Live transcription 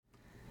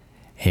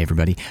Hey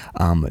everybody,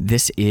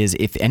 this is,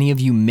 if any of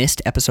you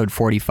missed episode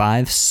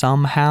 45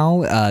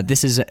 somehow,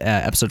 this is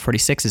episode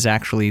 46 is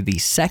actually the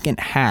second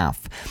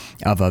half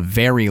of a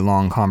very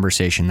long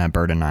conversation that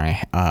Bird and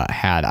I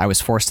had. I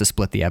was forced to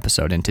split the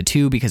episode into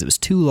two because it was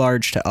too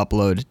large to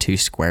upload to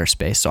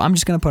Squarespace, so I'm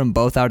just going to put them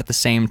both out at the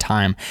same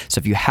time. So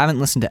if you haven't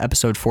listened to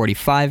episode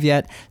 45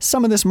 yet,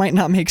 some of this might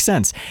not make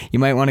sense. You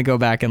might want to go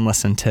back and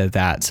listen to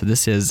that. So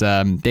this is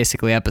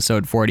basically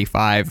episode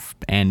 45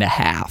 and a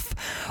half,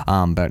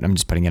 but I'm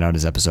just putting it out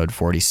as episode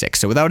 46.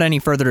 So without any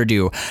further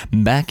ado,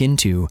 back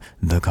into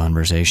the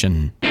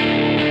conversation.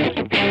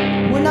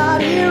 We're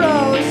not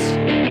heroes.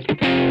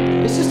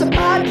 It's just a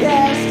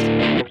podcast.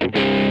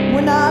 We're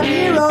not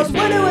heroes.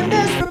 We're doing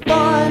this for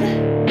fun.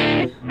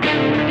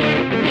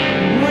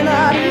 We're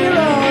not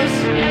heroes.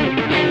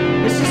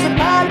 It's just a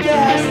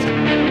podcast.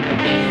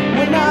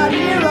 We're not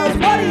heroes.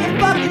 What are you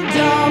fucking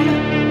dumb?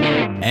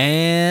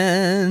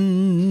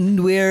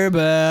 And we're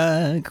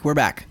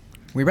back.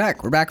 We're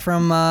back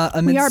from a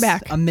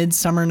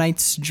Midsummer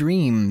Night's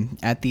Dream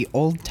at the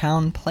Old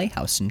Town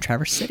Playhouse in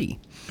Traverse City.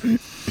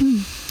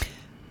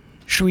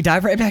 Should we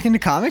dive right back into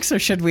comics, or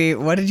should we?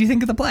 What did you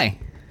think of the play?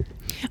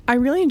 I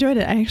really enjoyed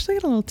it. I actually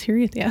got a little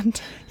teary at the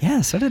end. Yeah,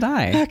 so did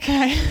I.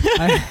 Okay.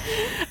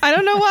 I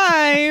don't know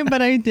why,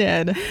 but I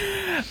did.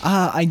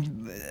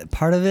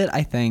 Part of it,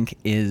 I think,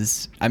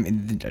 is, I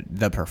mean,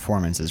 the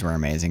performances were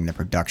amazing. The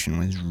production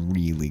was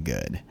really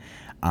good.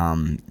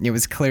 It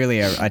was clearly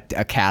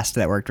a cast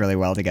that worked really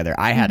well together.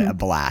 I had a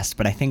blast,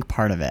 but I think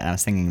part of it, and I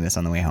was thinking this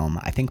on the way home,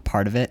 I think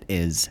part of it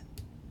is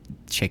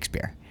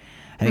Shakespeare.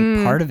 I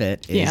think part of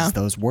it is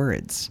those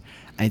words.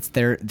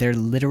 They're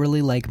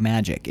literally like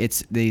magic.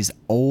 It's just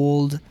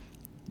old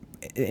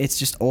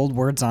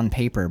words on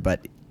paper,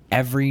 but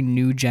every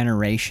new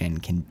generation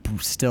can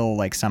still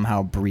like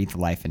somehow breathe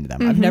life into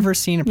them. I've never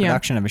seen a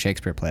production of a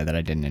Shakespeare play that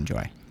I didn't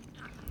enjoy.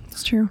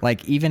 It's true.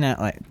 Like even at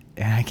like,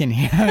 I can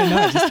hear. I know.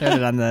 I just heard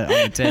it on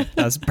the tip.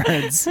 Those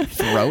birds'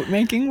 throat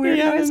making weird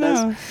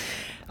noises.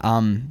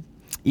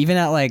 Even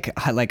at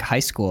like high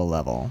school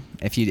level,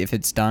 if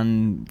it's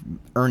done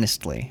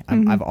earnestly,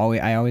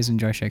 I always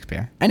enjoy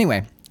Shakespeare.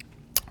 Anyway,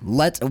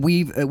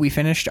 we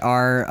finished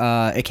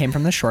our. It came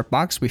from the short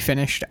box. We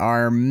finished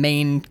our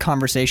main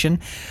conversation.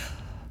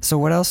 So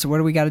what else? What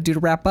do we got to do to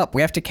wrap up?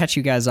 We have to catch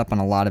you guys up on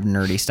a lot of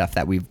nerdy stuff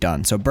that we've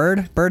done. So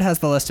Bird has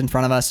the list in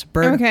front of us.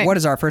 Bird, What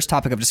is our first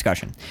topic of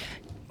discussion?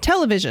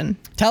 Television.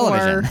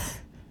 Or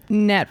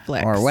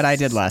Netflix. Or what I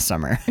did last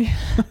summer.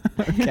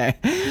 Okay.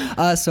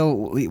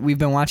 So we've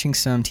been watching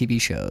some TV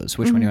shows.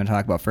 Which one do you want to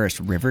talk about first?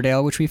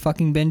 Riverdale, which we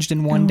fucking binged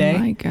in one day. Oh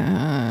my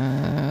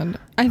God.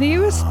 I think it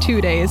was 2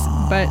 days,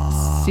 but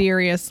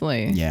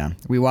seriously. Yeah.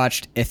 We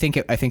watched, I think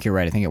you're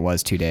right. I think it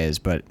was 2 days,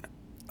 but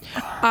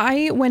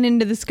I went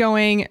into this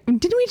going,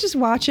 didn't we just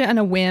watch it on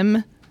a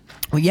whim?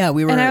 Well, yeah,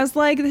 we were. And I was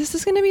like, this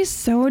is going to be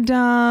so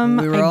dumb.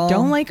 I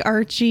don't like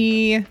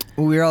Archie.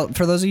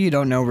 For those of you who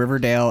don't know,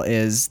 Riverdale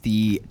is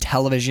the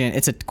television,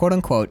 it's a quote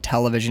unquote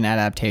television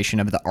adaptation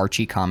of the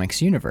Archie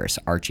comics universe.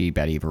 Archie,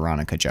 Betty,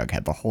 Veronica,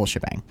 Jughead, the whole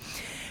shebang.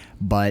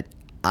 But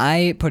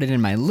I put it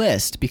in my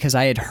list because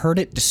I had heard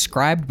it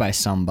described by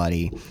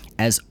somebody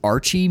as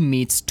Archie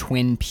meets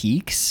Twin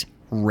Peaks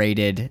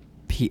rated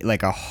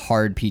like a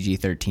hard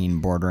PG-13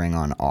 bordering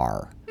on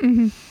R.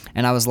 Mm-hmm.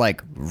 And I was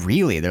like,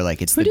 really? They're like,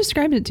 Who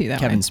described it to you that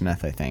Kevin way?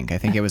 Smith, I think. I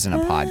think it was in a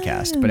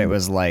podcast, but it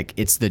was like,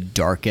 it's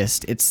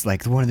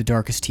like one of the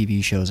darkest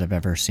TV shows I've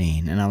ever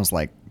seen. And I was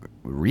like,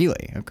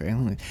 really? Okay. I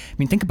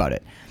mean, think about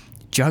it.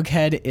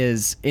 Jughead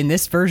is, in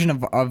this version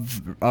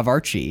of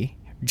Archie,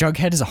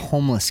 Jughead is a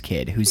homeless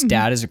kid whose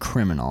dad is a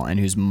criminal and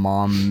whose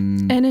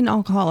mom... And an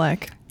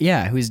alcoholic.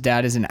 Yeah, whose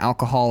dad is an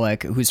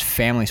alcoholic, whose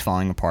family's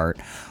falling apart.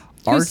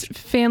 Whose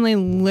family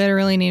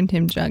literally named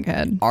him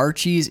Jughead.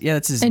 Archie's,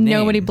 that's his name. And name.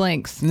 nobody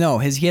blinks. No,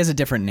 he has a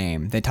different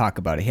name. They talk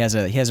about it. He has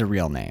a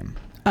real name.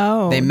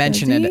 Oh, they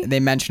mention it.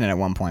 They mention it at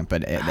one point,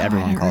 but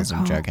everyone calls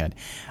him Jughead.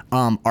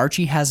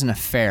 Archie has an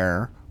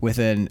affair with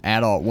an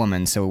adult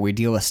woman, so we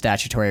deal with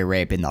statutory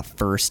rape in the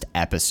first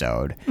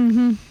episode.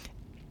 Mm-hmm.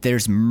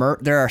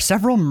 There are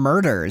several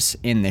murders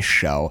in this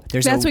show.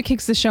 That's what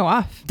kicks the show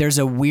off. There's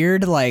a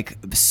weird, like,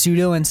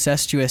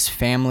 pseudo-incestuous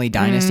family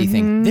dynasty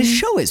thing. This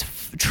show is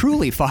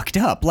truly fucked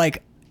up.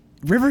 Like,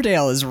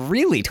 Riverdale is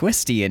really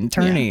twisty and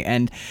turny. Yeah.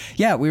 And,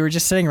 yeah, we were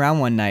just sitting around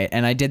one night,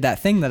 and I did that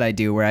thing that I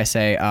do where I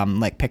say,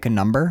 like, pick a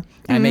number.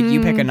 And I make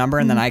you pick a number,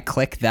 and then I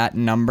click that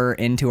number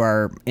into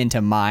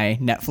my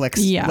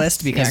Netflix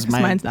list because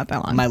mine's not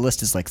that long. My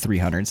list is like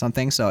 300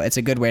 something, so it's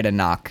a good way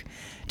to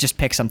just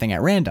pick something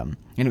at random.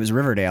 And it was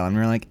Riverdale, and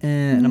we were like,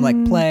 and I'm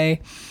like,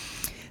 play.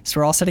 So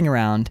we're all sitting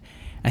around.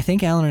 I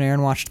think Alan and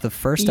Aaron watched the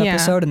first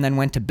episode and then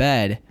went to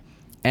bed.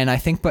 And I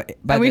think,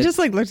 we just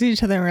like looked at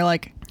each other and we were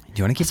like, do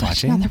you want to keep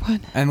watching? Another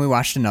one. And we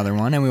watched another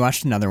one, and we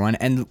watched another one,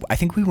 and I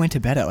think we went to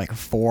bed at like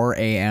 4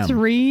 a.m.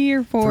 3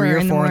 or 4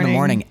 in the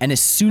morning. And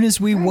as soon as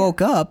we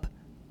woke up,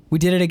 we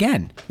did it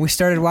again. We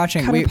started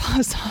watching. Cut our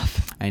paws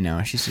off. I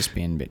know, she's just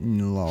being a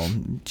little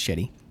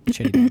shitty.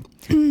 Shitty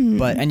dog.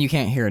 But and you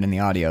can't hear it in the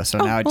audio, so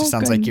now it just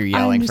sounds like you're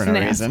yelling for no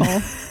reason.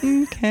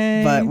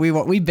 Okay. But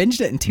we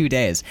binged it in 2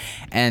 days,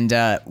 and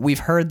we've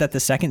heard that the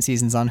second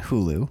season's on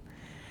Hulu.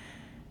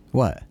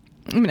 What?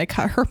 I'm gonna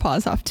cut her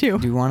paws off too.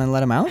 Do you want to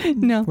let him out?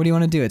 No. What do you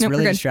want to do? It's No,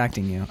 really we're good.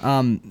 distracting you.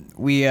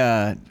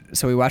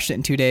 So we watched it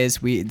in 2 days.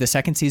 The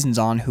second season's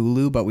on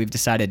Hulu, but we've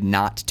decided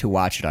not to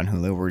watch it on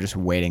Hulu. We're just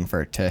waiting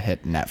for it to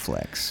hit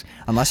Netflix.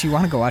 Unless you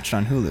want to go watch it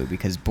on Hulu,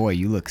 because boy,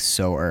 you look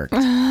so irked.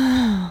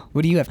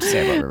 What do you have to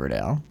say about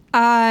Riverdale?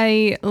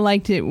 I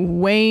liked it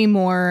way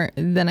more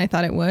than I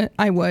thought it would.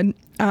 I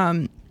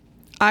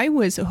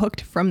was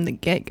hooked from the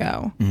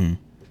get-go.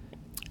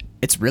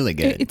 It's really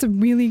good. It's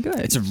really good.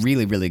 It's a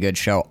really, really good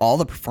show. All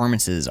the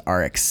performances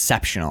are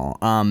exceptional.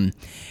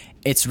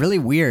 It's really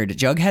weird.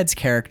 Jughead's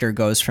character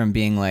goes from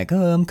being like,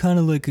 "Oh, I'm kind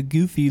of like a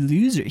goofy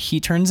loser." He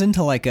turns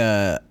into like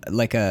a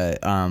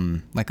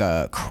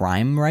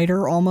crime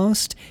writer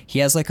almost. He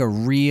has like a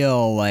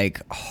real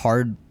like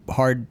hard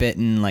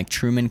bitten like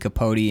Truman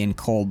Capote in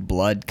Cold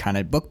Blood kind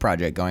of book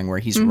project going, where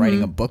he's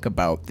writing a book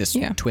about this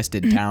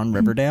twisted town,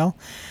 Riverdale.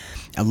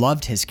 I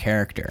loved his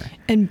character.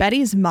 And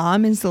Betty's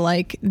mom is the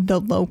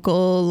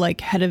local like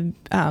head of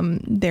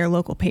their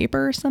local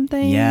paper or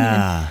something.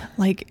 Yeah. And,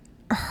 like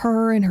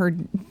her and her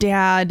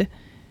dad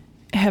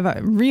have a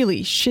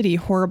really shitty,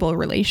 horrible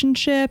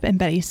relationship, and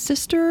Betty's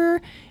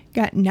sister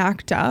got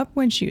knocked up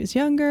when she was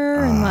younger,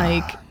 and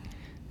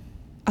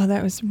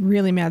that was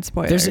really mad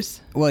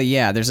spoilers.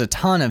 There's a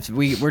ton of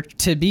we're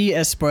to be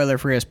as spoiler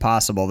free as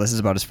possible. This is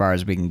about as far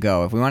as we can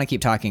go. If we want to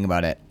keep talking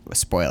about it,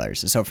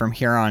 spoilers. So from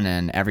here on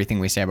in, everything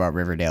we say about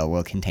Riverdale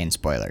will contain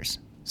spoilers.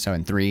 So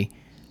in 3,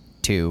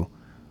 2,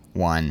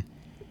 1.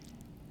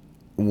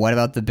 What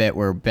about the bit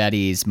where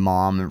Betty's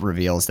mom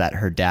reveals that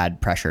her dad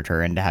pressured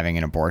her into having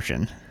an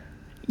abortion?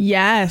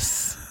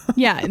 Yes.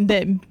 Yeah,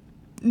 that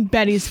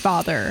Betty's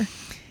father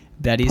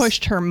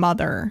pushed her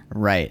mother.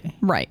 Right.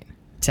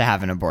 To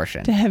have an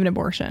abortion.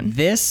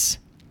 This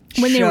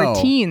when show they were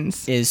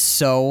teens is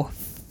so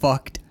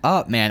fucked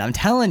up, man. I'm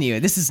telling you,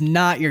 this is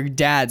not your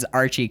dad's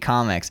Archie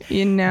comics.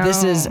 You know.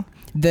 This is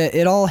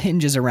it all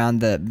hinges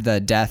around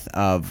the death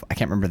of, I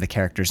can't remember the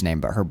character's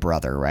name, but her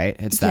brother, right?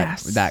 It's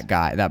that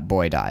guy, that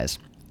boy dies.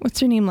 What's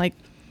her name? Like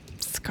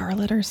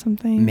Scarlet or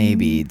something?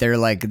 Maybe.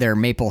 They're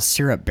maple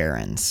syrup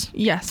barons.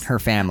 Yes. Her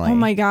family. Oh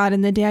my god,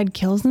 and the dad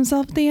kills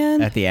himself at the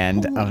end? At the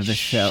end of the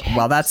show.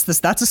 Well, that's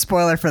a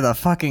spoiler for the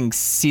fucking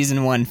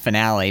season 1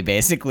 finale,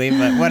 basically,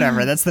 but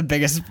whatever. That's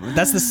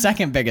the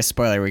second biggest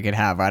spoiler we could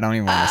have. I don't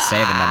even want to say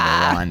the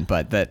number one,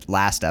 but the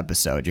last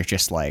episode, you're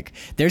just like,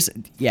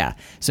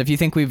 so if you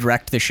think we've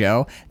wrecked the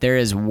show, there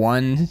is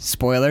one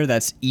spoiler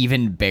that's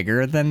even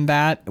bigger than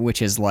that,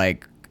 which is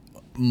like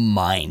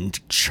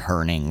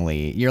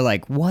mind-churningly. You're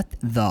like, what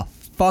the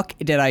fuck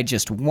did I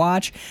just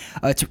watch?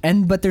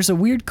 But there's a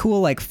weird, cool,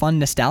 like fun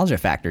nostalgia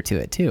factor to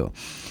it too.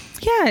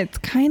 Yeah, it's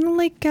kind of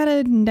like got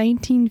a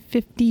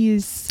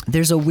 1950s.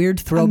 There's a weird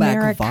throwback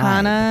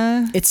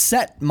Americana vibe. It's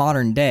set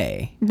modern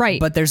day, right?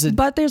 But there's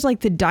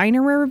like the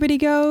diner where everybody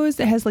goes.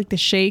 It has like the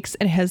shakes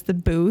and it has the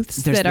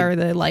booths are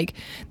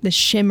the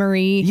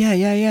shimmery,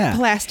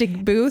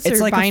 plastic booths or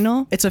like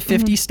vinyl. It's a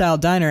 50s style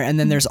diner, and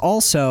then there's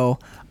also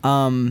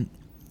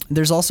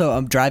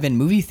a drive-in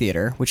movie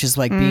theater, which is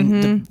like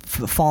being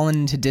fallen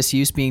into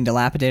disuse, being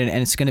dilapidated,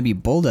 and it's going to be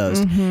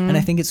bulldozed. And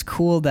I think it's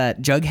cool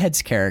that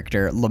Jughead's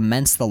character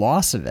laments the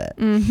loss of it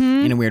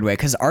in a weird way,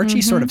 because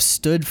Archie sort of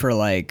stood for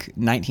like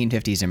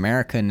 1950s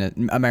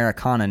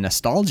Americana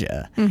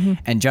nostalgia,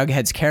 and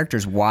Jughead's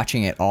character's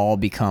watching it all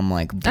become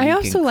like bleak. I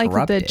also and like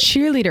that the corrupted.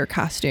 cheerleader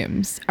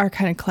costumes are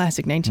kind of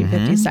classic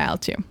 1950s style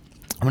too.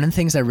 One of the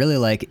things I really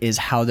like is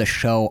how the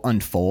show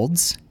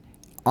unfolds.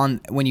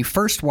 When you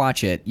first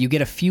watch it, you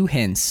get a few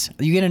hints.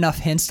 You get enough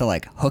hints to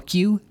like hook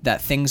you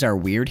that things are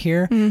weird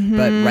here.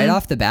 But right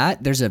off the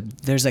bat, there's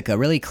like a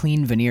really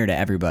clean veneer to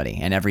everybody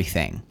and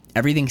everything.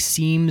 Everything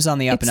seems on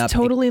the up and up. It's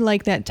totally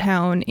like that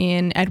town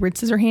in Edward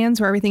Scissorhands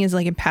where everything is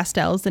like in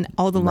pastels and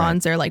all the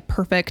lawns are like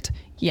perfect.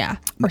 Yeah.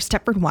 Or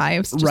Stepford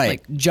Wives. Just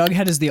right.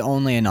 Jughead is the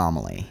only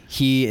anomaly.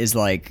 He is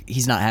like,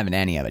 he's not having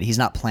any of it. He's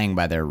not playing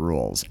by their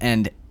rules.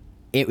 And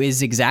it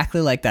is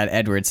exactly like that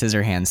Edward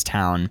Scissorhands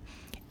town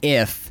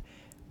if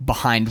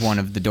behind one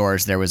of the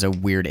doors there was a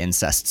weird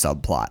incest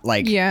subplot.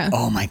 Like,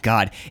 oh my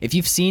God. If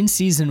you've seen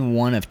season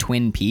 1 of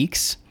Twin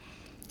Peaks,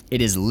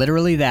 it is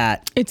literally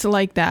that. It's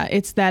like that.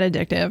 It's that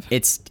addictive.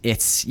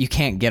 It's you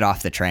can't get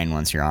off the train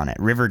once you're on it.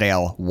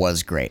 Riverdale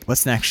was great.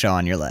 What's the next show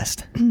on your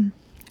list?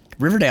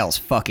 Riverdale's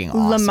fucking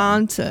awesome.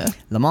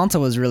 La Manta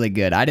was really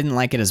good. I didn't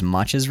like it as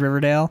much as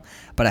Riverdale,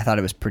 but I thought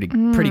it was pretty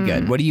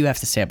good. What do you have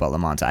to say about La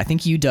Manta? I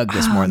think you dug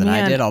this more than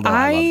I did, although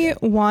I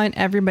loved it. Want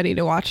everybody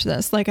to watch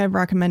this. Like, I've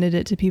recommended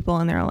it to people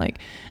and they're like,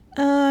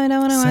 I don't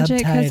want to watch it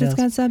because it's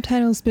got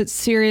subtitles. But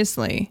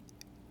seriously,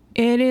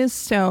 It is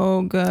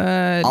so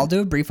good. I'll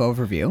do a brief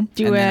overview.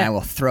 Do then it. I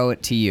will throw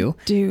it to you.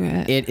 Do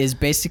it. It is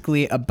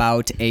basically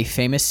about a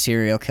famous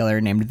serial killer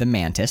named the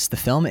Mantis. The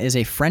film is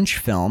a French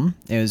film.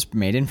 It was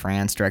made in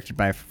France, directed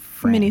by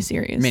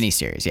Miniseries.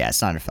 Miniseries, yeah,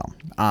 it's not a film.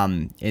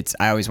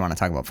 I always want to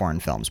talk about foreign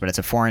films, but it's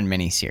a foreign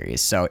miniseries,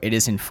 so it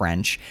is in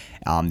French.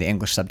 The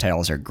English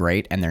subtitles are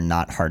great, and they're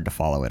not hard to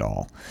follow at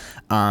all.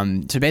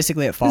 So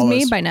basically, it follows.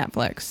 It's made by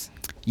Netflix.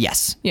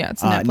 Yes. Yeah,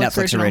 it's a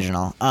Netflix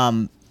original.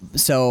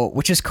 So,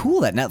 which is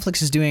cool that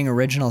Netflix is doing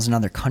originals in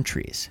other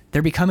countries.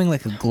 They're becoming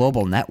like a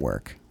global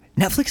network.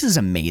 Netflix is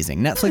amazing.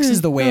 Netflix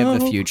is the way of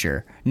the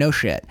future. No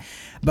shit.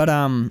 But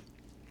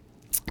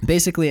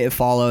basically it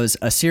follows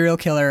a serial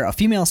killer, a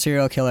female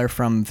serial killer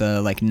from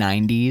the like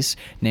 90s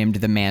named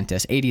the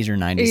Mantis, 80s or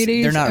 90s.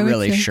 80s, They're not I would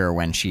really say. sure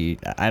when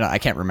I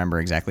can't remember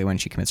exactly when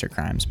she commits her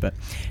crimes, but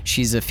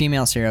she's a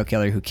female serial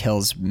killer who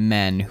kills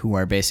men who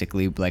are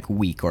basically like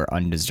weak or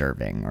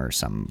undeserving or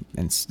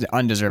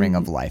undeserving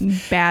of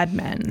life. Bad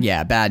men.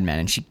 Yeah, bad men,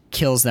 and she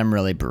kills them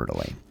really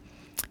brutally.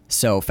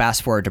 So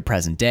fast forward to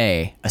present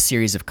day, a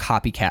series of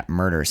copycat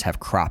murders have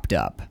cropped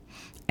up,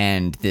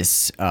 and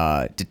this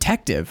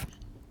detective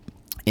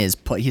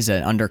he's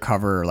an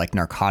undercover like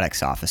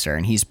narcotics officer,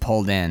 and he's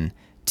pulled in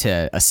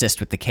to assist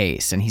with the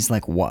case, and he's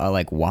like,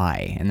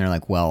 why? And they're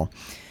like, well,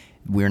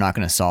 we're not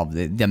going to solve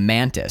the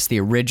Mantis, the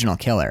original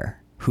killer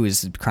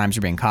whose crimes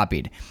are being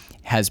copied.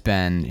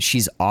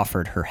 She's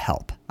offered her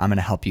help. I'm going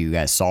to help you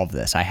guys solve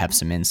this. I have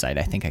some insight.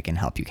 I think I can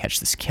help you catch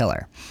this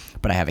killer,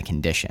 but I have a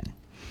condition.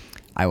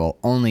 I will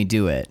only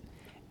do it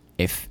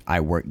if I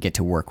get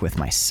to work with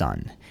my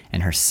son.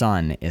 And her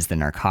son is the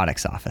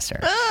narcotics officer.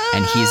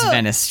 And he's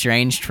been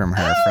estranged from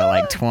her for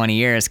like 20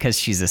 years because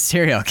she's a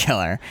serial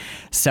killer.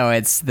 So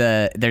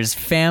there's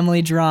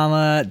family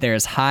drama,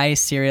 there's high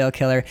serial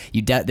killer.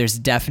 There's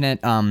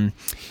definite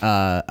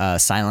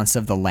Silence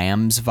of the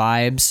Lambs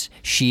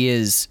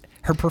vibes.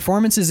 Her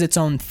performance is its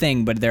own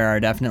thing, but there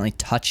are definitely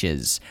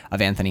touches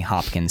of Anthony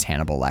Hopkins,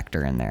 Hannibal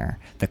Lecter in there.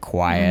 The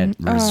quiet,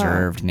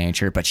 reserved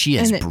nature, but she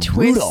is and it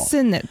brutal. Twists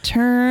and it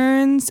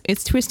turns.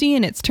 It's twisty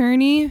and it's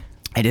turny.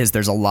 It is.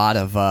 There's a lot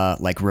of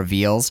like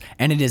reveals,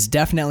 and it is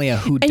definitely a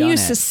whodunit. And you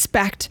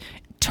suspect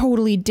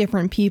totally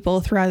different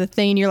people throughout the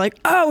thing. You're like,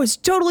 oh, it's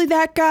totally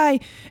that guy.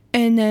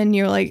 And then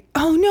you're like,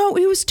 oh no,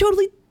 it was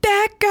totally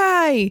that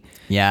guy.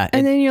 Yeah.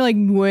 And then you're like,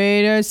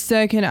 wait a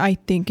second, I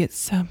think it's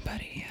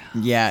somebody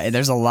else. Yeah,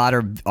 there's a lot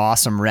of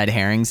awesome red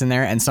herrings in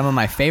there, and some of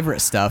my favorite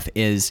stuff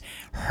is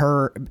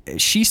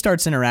she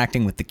starts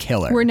interacting with the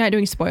killer. We're not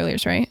doing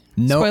spoilers, right?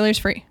 Nope. Spoilers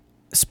free.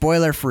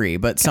 Spoiler free,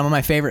 but some of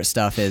my favorite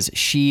stuff is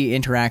she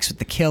interacts with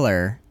the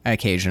killer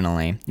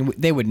occasionally.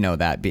 They would know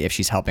that if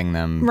she's helping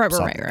them. Right.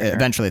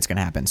 Eventually it's going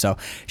to happen. So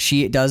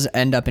she does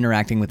end up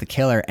interacting with the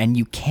killer, and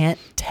you can't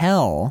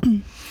tell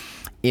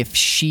if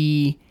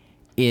she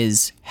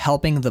is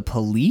helping the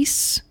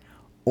police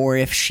or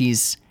if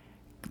she's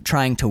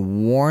trying to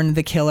warn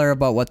the killer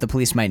about what the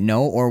police might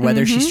know, or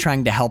whether she's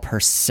trying to help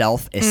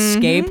herself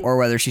escape, or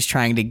whether she's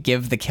trying to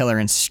give the killer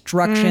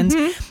instructions.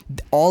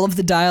 All of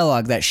the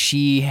dialogue that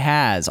she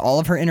has, all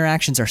of her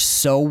interactions are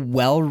so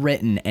well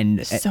written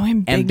and so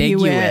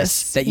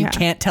ambiguous that you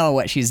can't tell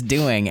what she's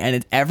doing,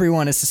 and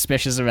everyone is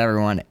suspicious of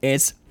everyone.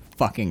 It's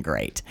fucking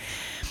great.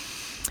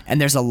 And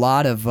there's a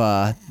lot of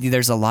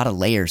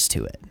layers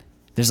to it.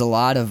 There's a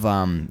lot of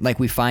like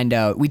we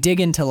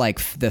dig into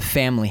like the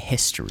family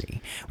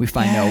history. We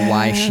find out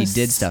why she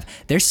did stuff.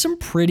 There's some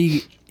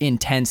pretty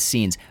intense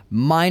scenes.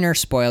 Minor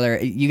spoiler,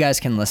 you guys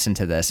can listen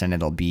to this and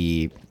it'll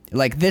be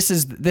like this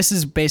is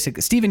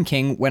basically Stephen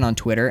King went on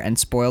Twitter and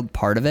spoiled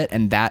part of it,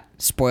 and that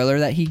spoiler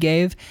that he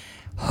gave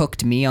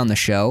hooked me on the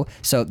show.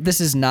 So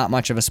this is not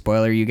much of a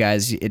spoiler, you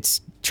guys.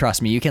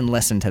 Trust me, you can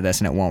listen to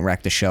this and it won't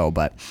wreck the show,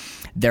 but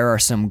there are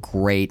some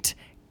great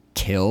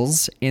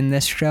kills in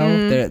this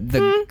show.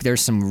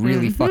 There's some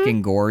really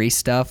fucking gory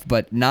stuff,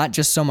 but not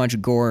just so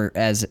much gore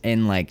as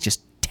in like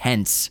just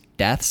tense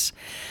deaths.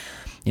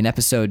 In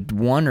episode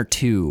 1 or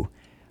 2,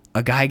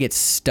 a guy gets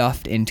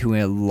stuffed into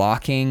a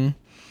locking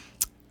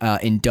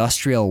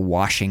industrial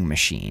washing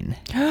machine.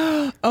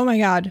 Oh my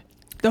God.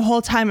 The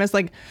whole time I was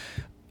like,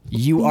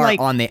 you are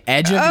on the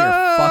edge of your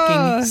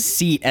fucking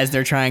seat as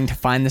they're trying to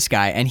find this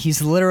guy, and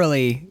he's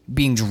literally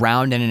being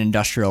drowned in an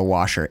industrial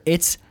washer.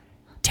 It's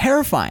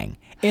terrifying.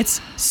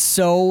 It's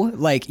so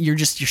like your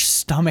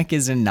stomach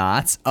is in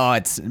knots.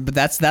 But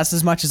that's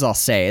as much as I'll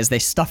say, is they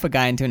stuff a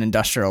guy into an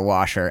industrial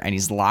washer and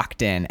he's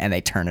locked in and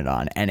they turn it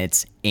on, and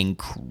it's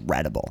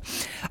incredible.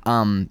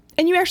 And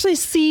you actually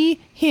see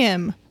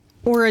him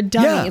or a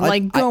dummy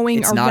going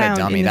it's around. It's not a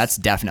dummy. That's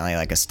definitely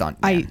like a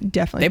stunt man. I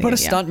definitely They put a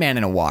think, stunt man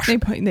in a washer.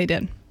 They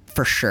did.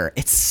 For sure.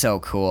 It's so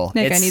cool.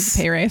 That guy needs a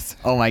pay raise.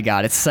 Oh my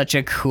God. It's such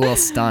a cool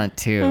stunt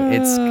too.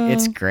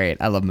 It's great.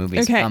 I love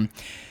movies. Okay.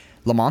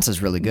 Le Mans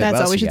is really good. That's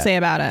all we should say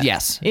about it.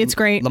 Yes. It's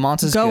great. Le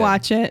Mans is Go good.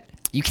 watch it.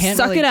 You can't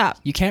Suck it up.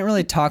 You can't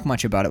really talk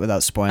much about it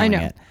without spoiling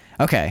it.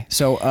 Okay.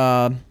 So,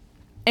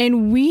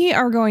 and we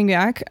are going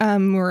back.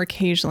 We're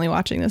occasionally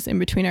watching this in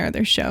between our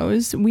other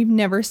shows. We've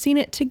never seen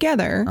it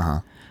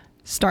together.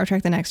 Star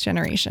Trek: The Next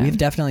Generation. We've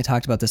definitely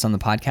talked about this on the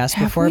podcast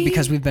Have before we?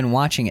 because we've been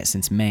watching it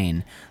since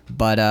Maine.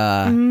 But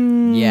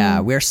yeah,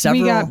 we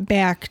got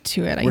back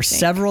to it, I we're think.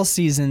 several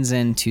seasons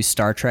into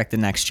Star Trek: The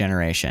Next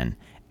Generation,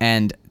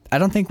 and I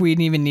don't think we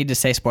even need to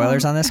say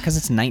spoilers on this because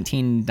it's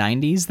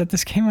 1990s that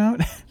this came out.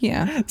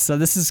 Yeah. So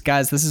this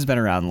has been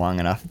around long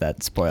enough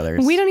that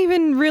spoilers. We don't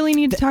even really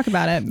need to talk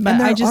about it, but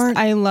there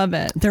I love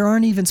it. There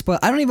aren't even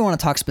I don't even want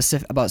to talk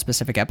about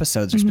specific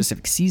episodes or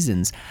specific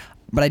seasons,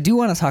 but I do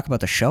want to talk about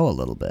the show a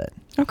little bit.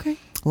 Okay.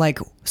 Like,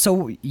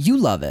 so you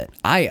love it.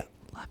 I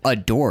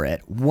adore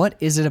it. What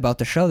is it about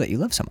the show that you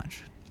love so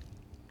much?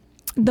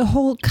 The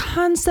whole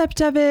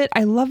concept of it.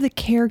 I love the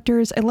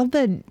characters. I love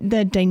the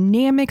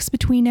dynamics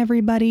between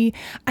everybody.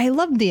 I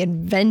love the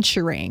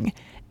adventuring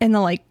and the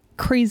like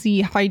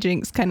crazy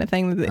hijinks kind of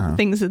thing,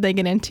 things that they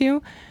get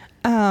into.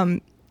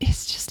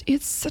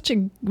 It's such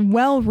a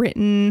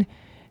well-written,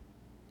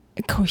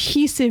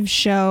 cohesive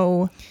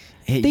show.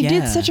 They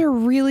did such a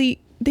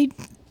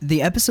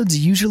The episodes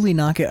usually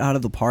knock it out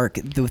of the park.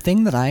 The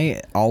thing that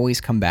I always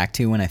come back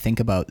to when I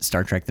think about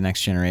Star Trek: The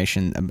Next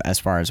Generation, as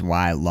far as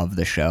why I love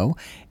the show,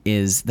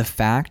 is the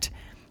fact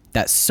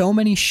that so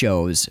many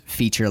shows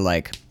feature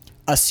like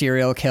a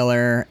serial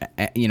killer,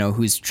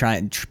 who's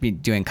trying to be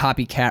doing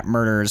copycat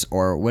murders,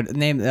 or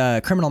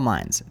Criminal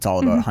Minds. It's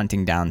all about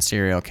hunting down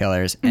serial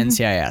killers.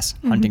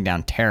 NCIS, hunting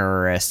down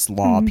terrorists,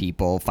 law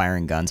people,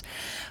 firing guns.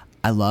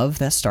 I love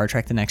that Star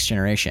Trek: The Next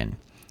Generation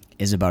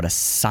is about a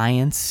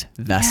science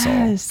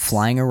vessel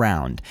flying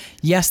around.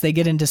 Yes, they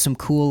get into some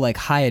cool, like,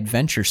 high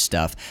adventure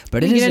stuff,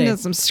 but you get into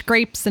some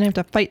scrapes and have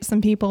to fight some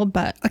people,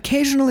 but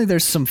occasionally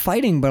there's some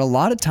fighting, but a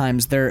lot of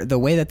times the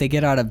way that they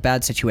get out of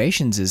bad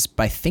situations is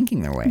by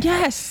thinking their way out.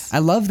 Yes. I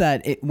love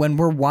that when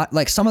we're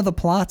like, some of the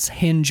plots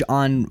hinge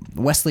on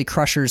Wesley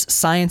Crusher's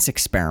science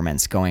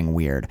experiments going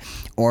weird,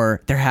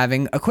 or they're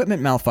having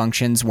equipment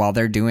malfunctions while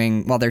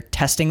they're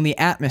testing the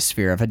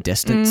atmosphere of a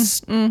distant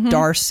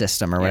star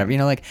system or whatever.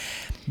 Like,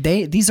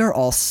 these are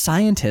all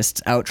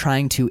scientists out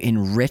trying to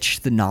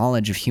enrich the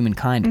knowledge of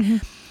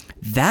humankind.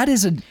 That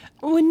is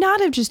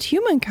not of just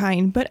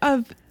humankind, but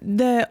of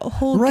the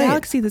whole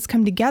galaxy that's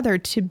come together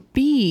to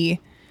be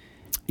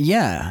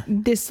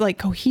this like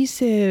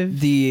cohesive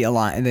the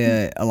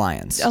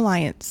alliance.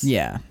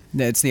 Yeah,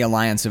 it's the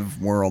alliance of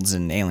worlds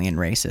and alien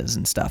races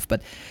and stuff.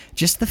 But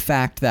just the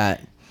fact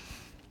that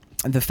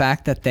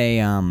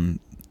they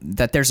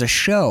that there's a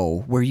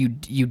show where you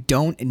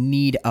don't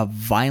need a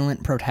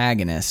violent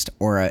protagonist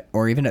the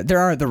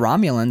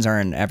Romulans are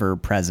an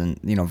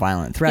ever-present,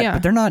 violent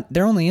threat, but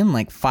they're only in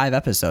like 5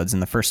 episodes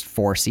in the first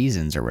 4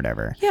 seasons or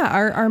whatever.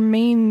 Yeah, our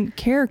main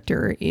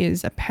character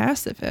is a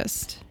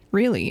pacifist,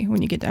 really,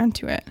 when you get down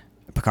to it.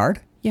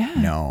 Picard? Yeah.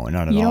 No,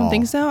 not at all. You don't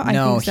think so? I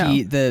think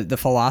so. The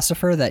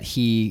philosopher that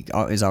he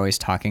is always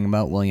talking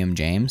about, William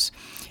James,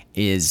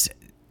 is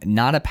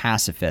not a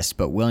pacifist,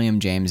 but William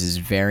James is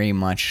very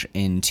much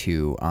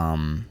into a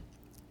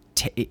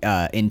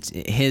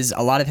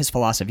lot of his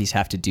philosophies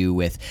have to do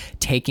with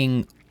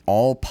taking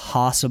all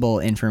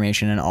possible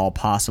information and all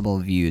possible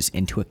views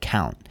into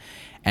account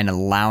and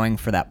allowing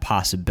for that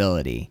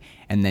possibility,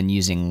 and then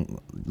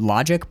using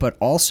logic but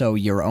also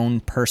your own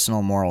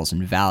personal morals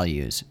and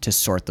values to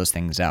sort those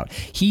things out.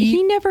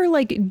 He never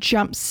like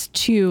jumps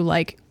to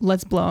like,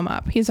 let's blow him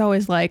up. He's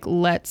always like,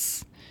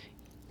 let's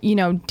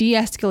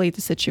de-escalate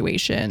the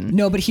situation.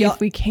 No, but if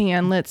we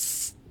can,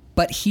 let's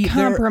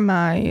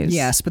compromise.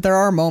 Yes, but there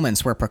are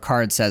moments where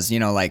Picard says,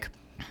 like,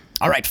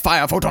 all right,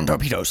 fire photon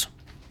torpedoes,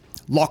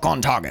 lock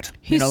on target.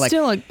 He's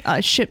still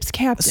a ship's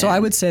captain. So I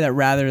would say that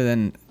rather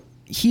than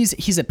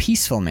he's a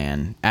peaceful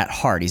man at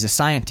heart. He's a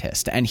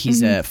scientist, and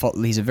he's a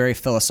very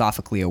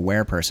philosophically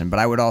aware person. But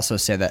I would also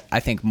say that I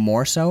think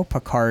more so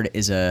Picard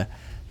is a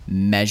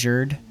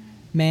measured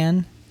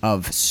man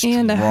of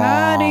strong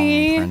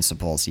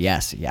principles.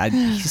 Yes, yeah,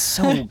 he's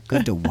so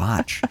good to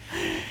watch.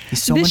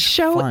 He's so much fun. This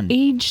show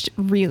aged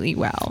really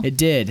well. It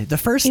did. The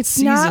first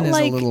season is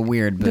a little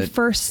weird, but the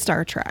first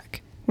Star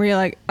Trek, where you're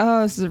like,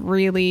 oh, this is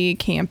really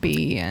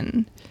campy.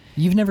 And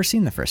you've never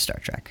seen the first Star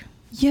Trek?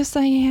 Yes,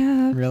 I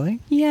have. Really?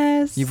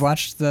 Yes. You've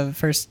watched the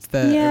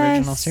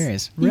original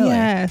series? Really?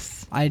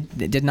 Yes. I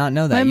did not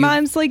know that. My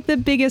mom's like the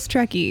biggest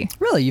Trekkie.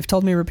 Really? You've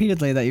told me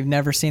repeatedly that you've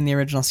never seen the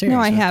original series. No,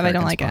 I have. I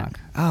don't like it.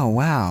 Oh,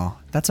 wow.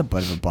 That's a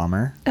bit of a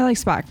bummer. I like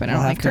Spock, but I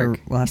don't like Kirk.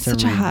 We'll have He's to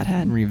such a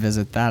hothead.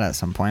 Revisit that at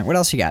some point. What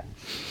else you got?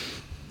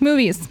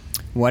 Movies.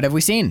 What have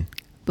we seen?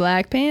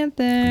 Black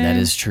Panther. That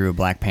is true,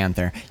 Black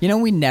Panther.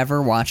 We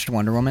never watched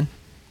Wonder Woman.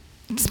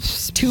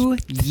 2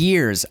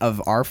 years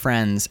of our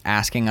friends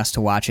asking us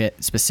to watch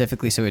it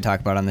specifically so we talk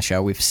about it on the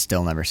show. We've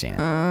still never seen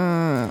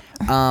it.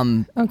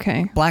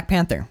 Okay. Black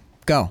Panther.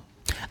 Go.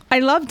 I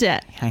loved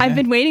it. I've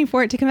been waiting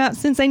for it to come out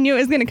since I knew it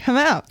was going to come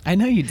out. I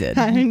know you did.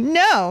 I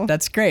know.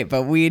 That's great,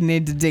 but we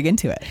need to dig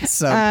into it.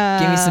 So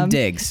give me some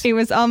digs. It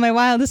was all my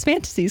wildest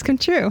fantasies come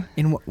true.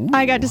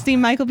 I got to see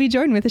Michael B.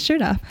 Jordan with his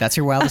shirt off. That's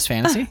your wildest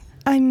fantasy?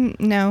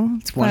 No.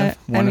 It's one of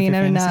your I'm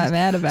fantasies? not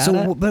mad about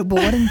it. But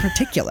what in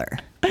particular?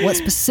 What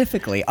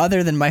specifically,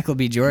 other than Michael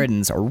B.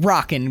 Jordan's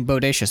rockin'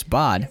 bodacious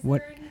bod?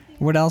 What?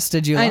 What else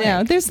did you I like?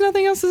 know. There's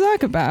nothing else to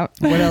talk about.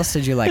 What else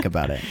did you like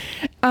about it?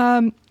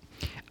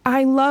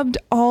 I loved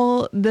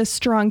all the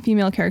strong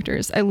female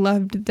characters. I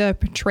loved the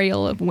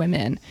portrayal of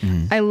women.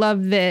 I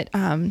love that.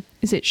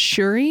 Is it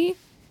Shuri?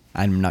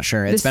 I'm not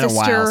sure. It's The been a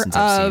while sister since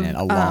I've seen of, it.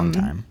 A long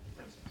time.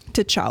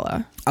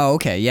 T'Challa. Oh,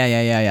 okay.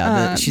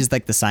 Yeah. She's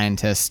like the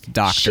scientist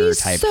doctor She's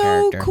type so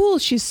character. cool.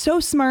 She's so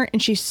smart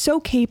and she's so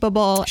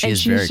capable. She and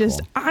is she's very just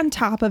cool. on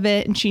top of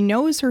it and she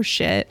knows her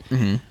shit.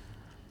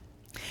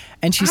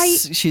 And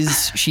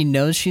she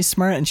knows she's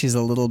smart and she's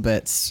a little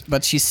bit,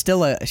 but she's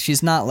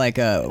not like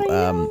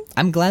a.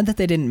 I'm glad that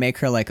they didn't make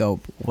her like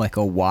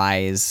a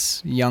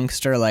wise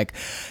youngster. Like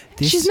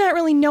She's not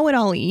really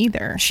know-it-all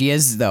either. She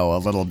is though a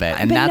little bit,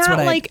 and but that's not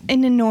what like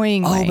an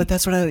annoying way. Oh, but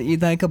that's what I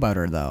like about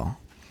her though,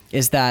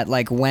 is that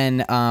like when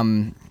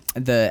the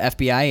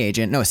FBI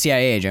agent, no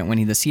CIA agent,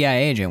 when the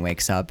CIA agent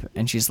wakes up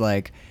and she's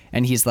like,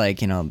 and he's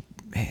like, you know,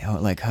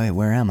 hey,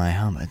 where am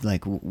I?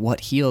 Like, what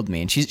healed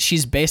me? And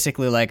she's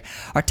basically like,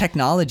 our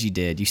technology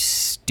did, you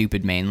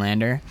stupid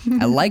mainlander.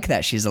 I like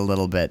that she's a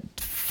little bit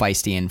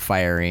feisty and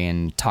fiery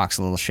and talks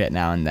a little shit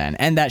now and then,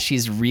 and that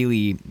she's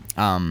really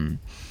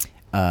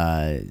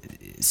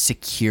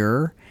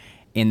secure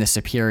in the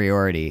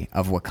superiority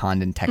of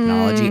Wakandan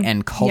technology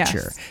and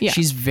culture. Yes. Yeah.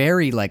 She's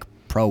very like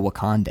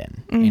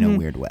pro-Wakandan in a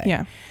weird way.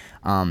 Yeah.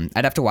 I'd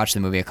have to watch the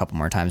movie a couple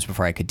more times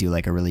before I could do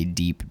like a really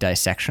deep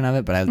dissection of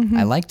it, but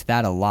I liked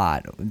that a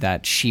lot,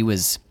 that she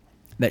was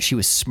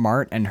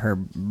smart and her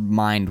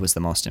mind was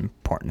the most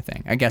important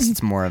thing. I guess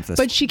it's more of this.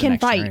 But she the can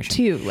next fight generation.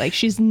 too. Like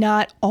she's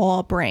not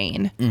all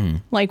brain.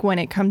 Like when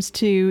it comes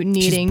to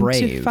needing She's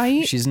brave. to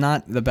fight. She's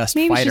not the best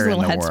Maybe fighter she's a in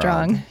little the world.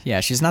 headstrong. Yeah,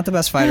 she's not the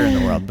best fighter in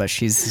the world, but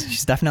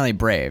she's definitely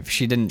brave.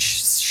 She didn't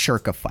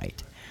shirk a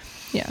fight.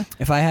 Yeah.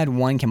 If I had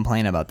one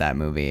complaint about that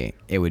movie,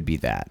 it would be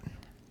that.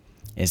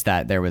 Is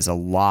that there was a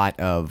lot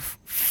of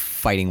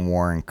fighting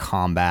war and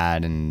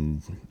combat,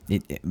 and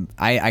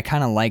I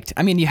kind of liked.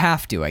 I mean, you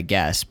have to, I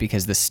guess,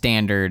 because the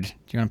standard. Do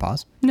you want to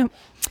pause? No.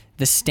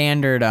 The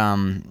standard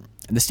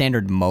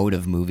mode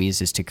of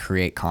movies is to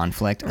create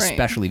conflict, Right.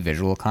 especially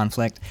visual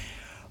conflict.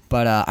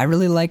 But I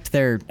really liked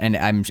and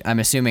I'm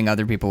assuming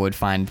other people would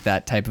find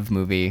that type of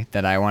movie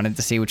that I wanted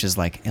to see, which is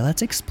like, hey,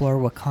 let's explore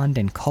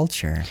Wakandan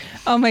culture.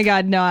 Oh my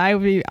God, no! I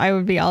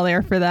would be all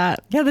there for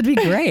that. Yeah, that'd be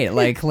great.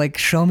 like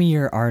show me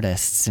your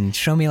artists and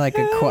show me like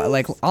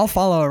like I'll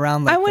follow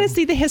around. Like I want to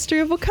see the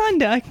history of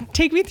Wakanda.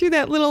 Take me through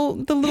the little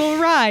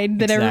ride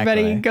that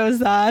everybody Exactly.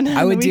 goes on.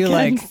 I would the do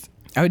weekends.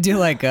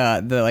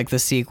 the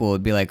sequel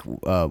would be like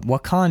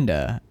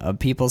Wakanda, A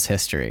People's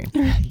History,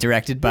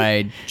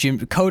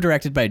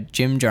 co-directed by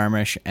Jim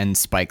Jarmusch and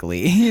Spike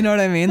Lee. You know what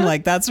I mean?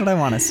 Like that's what I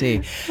want to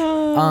see.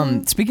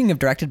 Speaking of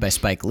directed by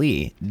Spike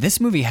Lee, this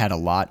movie had a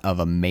lot of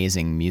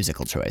amazing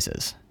musical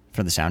choices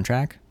for the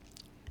soundtrack.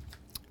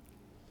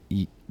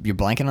 You're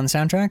blanking on the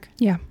soundtrack?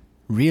 Yeah.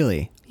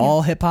 Really?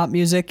 All hip hop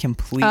music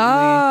completely?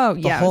 Oh,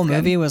 The yeah, whole it was good.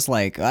 movie was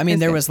like, I mean, It's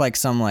there good. was like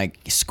some like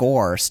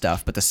score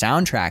stuff, but the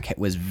soundtrack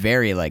was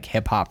very like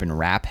hip hop and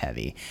rap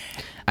heavy.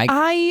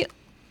 I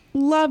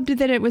loved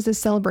that it was a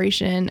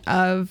celebration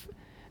of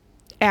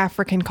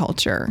African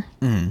culture.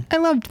 I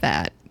loved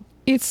that.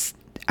 It's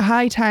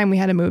high time we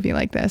had a movie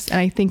like this, and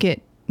I think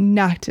it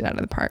knocked it out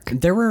of the park.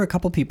 There were a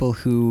couple people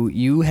who,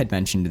 you had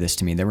mentioned this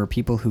to me, there were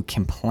people who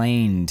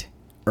complained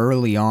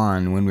early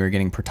on when we were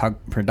getting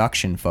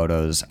production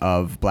photos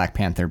of Black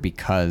Panther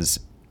because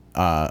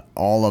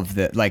all of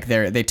the, like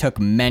they took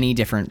many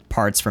different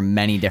parts from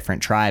many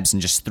different tribes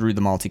and just threw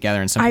them all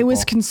together. And some I was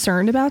people-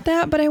 concerned about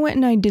that, but I went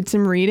and I did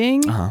some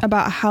reading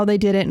about how they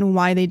did it and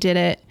why they did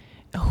it,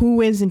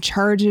 who is in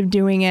charge of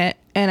doing it,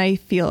 and I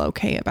feel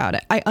okay about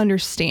it. I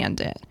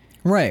understand it.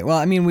 Right. Well,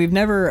 I mean, we've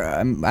never.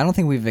 I don't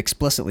think we've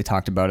explicitly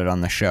talked about it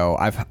on the show.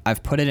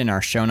 I've put it in our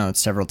show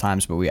notes several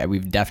times, but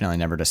we've definitely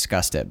never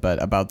discussed it.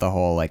 But about the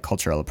whole like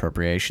cultural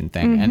appropriation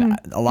thing, and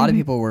a lot of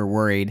people were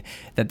worried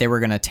that they were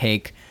going to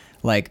take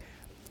like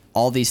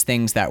all these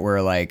things that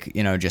were like,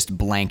 you know, just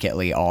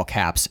blanketly all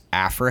caps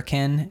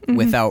African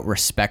without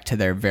respect to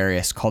their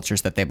various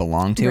cultures that they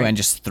belong to, Right. and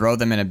just throw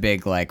them in a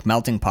big like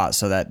melting pot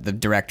so that the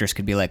directors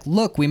could be like,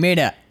 look, we made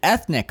a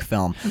ethnic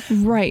film.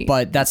 Right.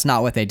 But that's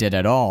not what they did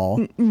at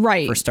all.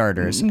 Right. For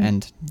starters.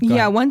 And go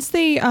Yeah, ahead. once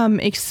they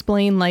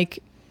explain like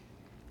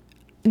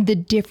the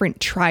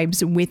different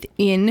tribes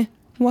within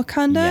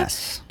Wakanda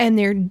Yes. and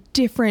their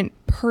different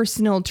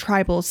personal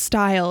tribal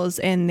styles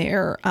and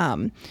their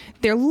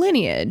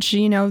lineage,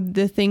 you know,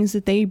 the things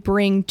that they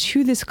bring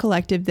to this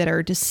collective that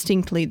are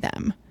distinctly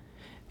them,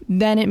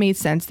 then it made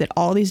sense that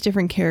all these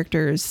different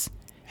characters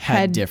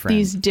Had different-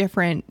 these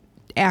different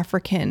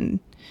African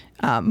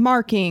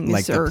markings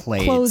Like the or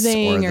plates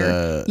clothing or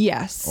the-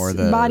 yes, or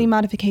the body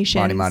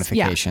modifications. body Yeah.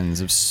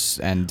 modifications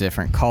and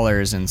different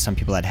colors, and some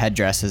people had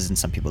headdresses and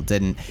some people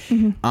didn't.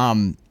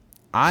 Mm-hmm.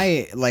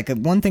 I like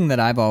one thing that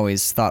I've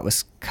always thought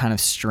was kind of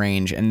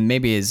strange, and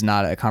maybe is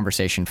not a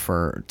conversation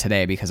for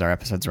today because our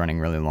episode's running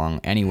really long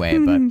anyway,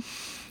 Mm-hmm.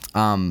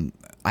 but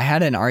I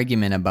had an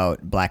argument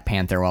about Black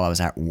Panther while I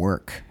was at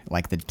work,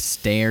 like the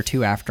day or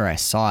two after I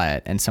saw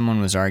it, and someone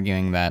was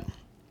arguing that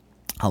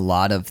a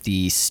lot of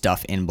the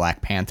stuff in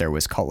Black Panther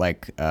was called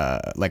like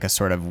a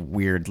sort of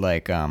weird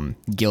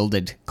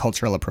gilded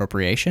cultural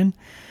appropriation,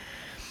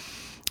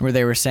 where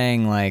they were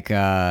saying like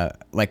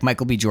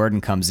Michael B.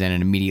 Jordan comes in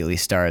and immediately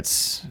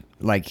starts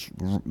like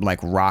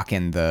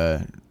rocking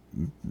the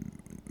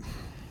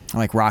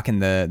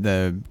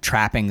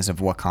trappings of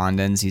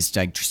Wakandans. He's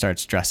like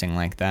starts dressing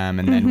like them,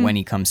 and then when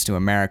he comes to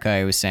America,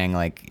 he was saying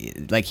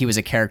like he was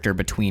a character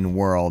between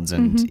worlds,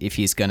 and if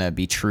he's gonna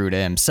be true to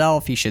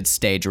himself, he should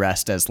stay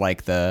dressed as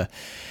like the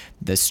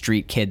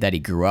street kid that he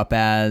grew up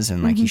as,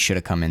 and like he should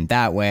have come in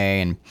that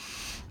way. And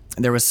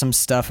there was some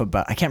stuff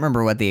about, I can't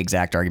remember what the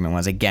exact argument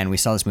was. Again, we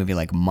saw this movie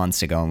like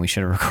months ago, and we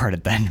should have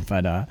recorded then.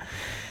 But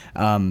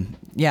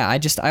yeah, I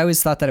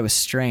always thought that it was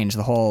strange.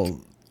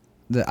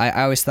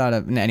 I always thought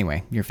of,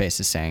 anyway, your face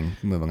is saying,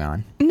 moving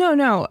on.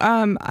 No.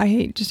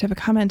 I just have a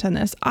comment on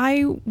this.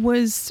 I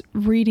was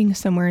reading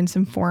somewhere in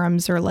some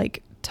forums or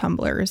like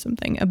Tumblr or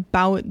something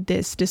about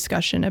this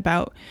discussion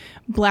about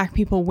Black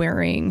people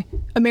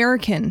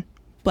African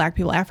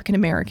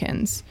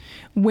Americans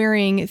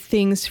wearing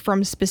things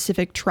from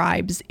specific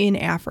tribes in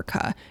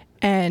Africa,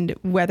 and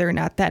whether or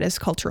not that is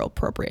cultural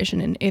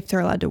appropriation and if they're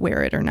allowed to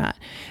wear it or not.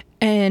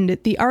 And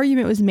the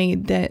argument was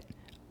made that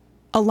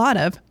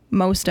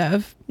most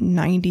of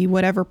 90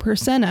 whatever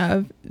percent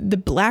of the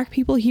Black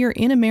people here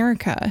in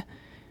America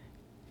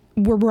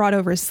were brought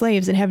over as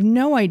slaves and have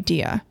no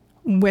idea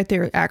what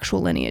their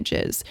actual lineage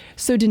is.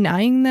 So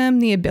denying them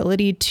the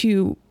ability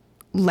to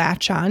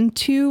latch on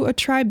to a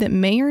tribe that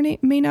may or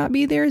may not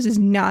be theirs is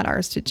not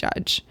ours to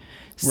judge.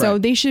 So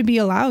They should be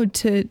allowed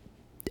to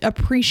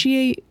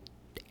appreciate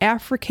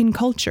African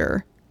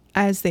culture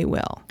as they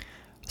will.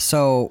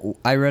 So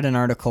I read an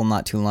article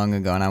not too long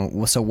ago,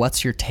 and so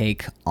what's your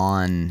take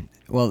on?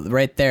 Well,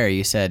 right there,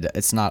 you said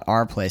it's not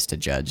our place to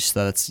judge.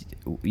 So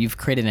you've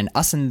created an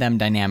us and them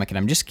dynamic, and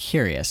I'm just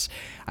curious.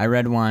 I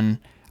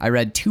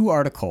read two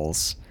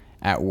articles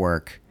at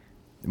work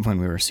when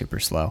we were super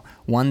slow.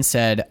 One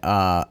said,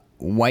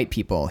 white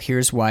people,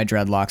 here's why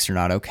dreadlocks are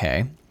not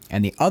okay.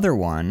 And the other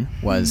one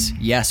was,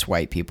 yes,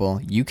 white people,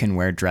 you can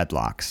wear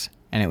dreadlocks.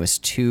 And it was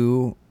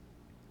two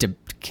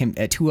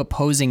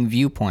opposing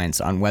viewpoints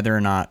on whether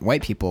or not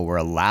white people were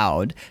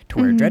allowed to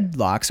wear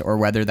dreadlocks or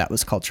whether that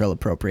was cultural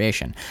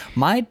appropriation.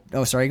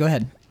 Sorry, go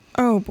ahead.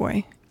 Oh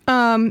boy.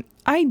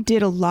 I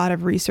did a lot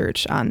of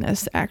research on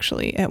this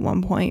actually at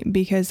one point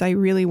because I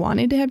really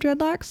wanted to have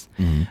dreadlocks.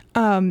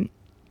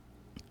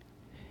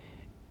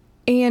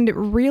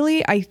 And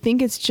really, I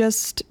think it's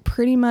just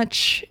pretty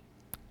much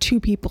two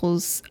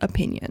people's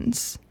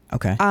opinions.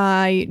 Okay.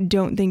 I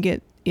don't think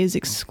it is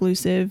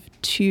exclusive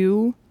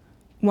to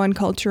one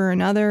culture or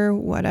another,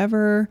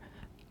 whatever.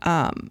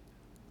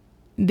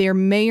 There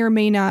may or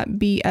may not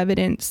be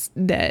evidence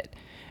that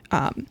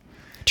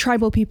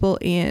tribal people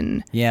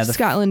in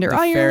Scotland or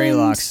Ireland. The fairy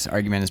locks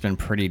argument has been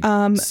pretty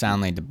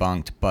soundly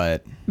debunked,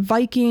 but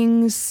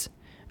Vikings.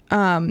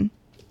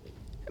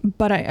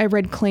 But I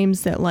read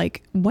claims that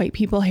like white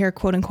people hair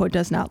quote unquote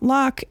does not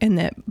lock, and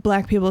that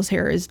Black people's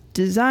hair is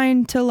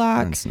designed to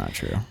lock. That's not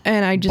true.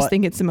 And I just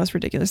think it's the most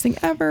ridiculous thing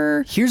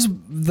ever. Here's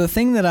the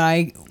thing that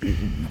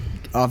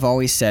I've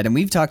always said, and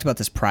we've talked about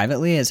this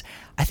privately, is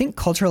I think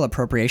cultural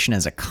appropriation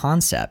as a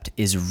concept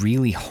is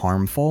really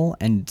harmful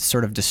and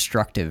sort of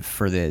destructive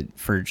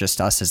for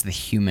just us as the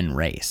human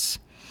race.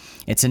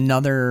 It's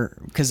another,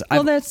 because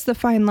that's the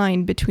fine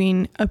line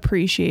between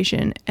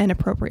appreciation and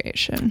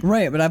appropriation.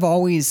 Right, but I've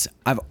always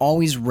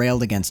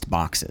railed against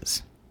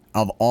boxes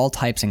of all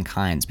types and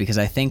kinds, because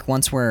I think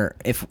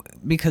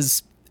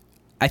because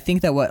I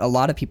think that what a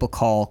lot of people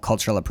call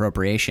cultural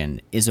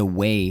appropriation is a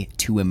way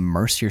to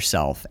immerse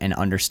yourself and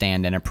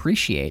understand and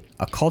appreciate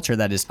a culture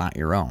that is not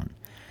your own.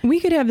 We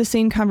could have the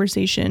same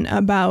conversation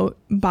about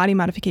body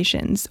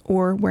modifications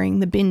or wearing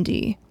the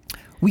bindi.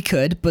 We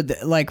could, but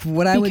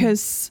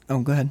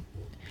go ahead.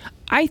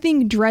 I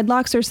think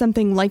dreadlocks are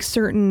something like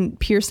certain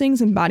piercings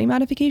and body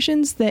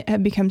modifications that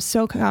have become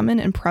so common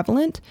and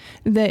prevalent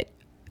that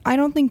I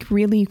don't think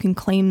really you can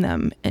claim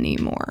them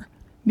anymore,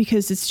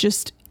 because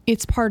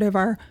it's part of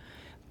our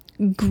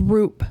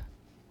group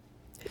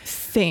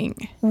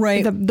thing,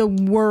 right? The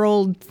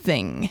world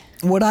thing.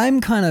 What I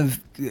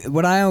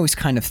always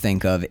kind of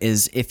think of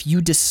is if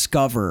you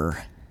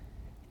discover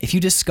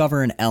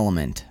an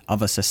element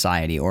of a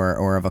society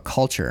or of a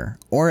culture,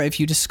 or if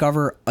you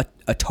discover a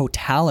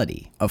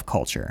totality of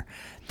culture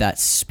that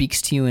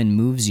speaks to you and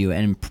moves you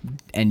and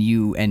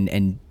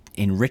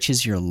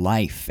enriches your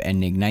life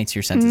and ignites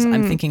your senses.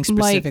 I'm thinking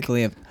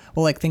specifically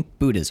think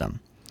Buddhism.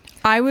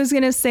 I was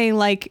going to say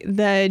like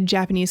the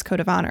Japanese code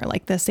of honor,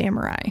 like the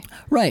samurai.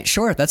 Right,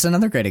 sure. That's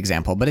another great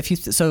example. But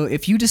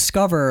if you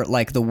discover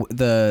like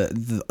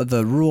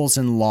the rules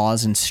and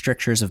laws and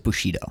strictures of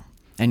Bushido,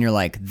 and you're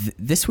like,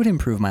 this would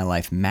improve my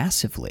life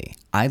massively.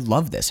 I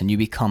love this. And you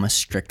become a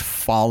strict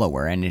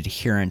follower and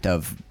adherent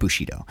of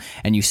Bushido,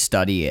 and you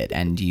study it,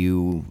 and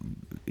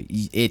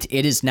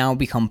it has now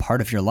become part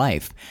of your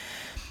life.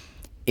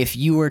 if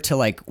you were to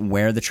like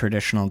wear the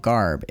traditional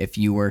garb, if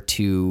you were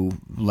to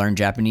learn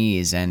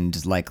Japanese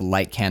and like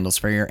light candles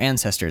for your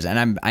ancestors,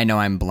 and I know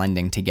I'm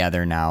blending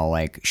together now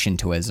like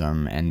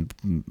Shintoism and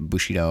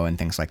Bushido and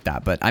things like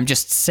that, but I'm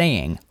just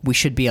saying we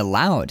should be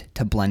allowed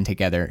to blend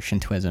together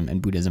Shintoism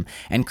and Buddhism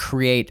and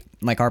create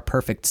like our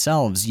perfect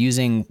selves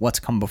using what's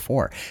come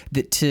before.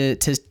 To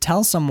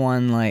tell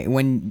someone like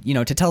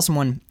to tell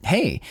someone,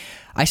 hey,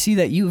 I see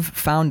that you've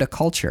found a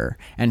culture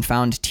and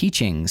found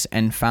teachings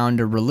and found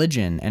a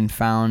religion and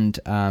found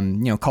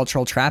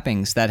cultural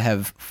trappings that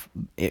have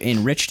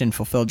enriched and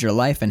fulfilled your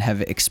life and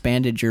have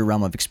expanded your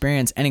realm of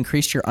experience and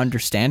increased your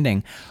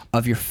understanding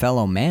of your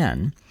fellow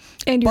man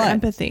and your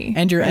empathy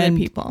for other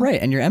people,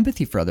 right? And your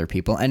empathy for other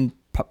people, and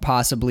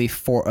possibly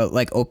for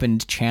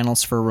opened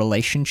channels for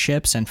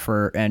relationships and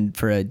for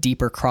a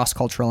deeper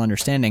cross-cultural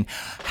understanding.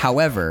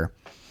 However,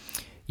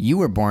 you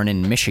were born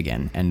in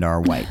Michigan and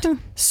are white.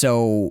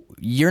 So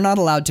you're not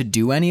allowed to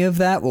do any of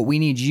that. What we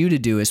need you to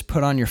do is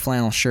put on your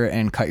flannel shirt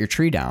and cut your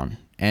tree down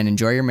and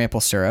enjoy your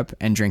maple syrup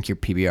and drink your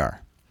PBR,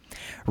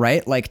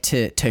 right? Like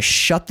to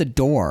shut the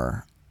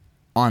door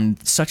on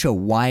such a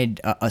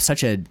wide,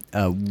 such a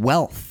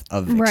wealth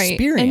of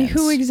experience. And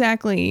who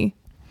exactly,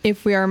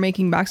 if we are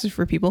making boxes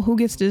for people, who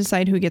gets to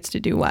decide who gets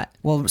to do what?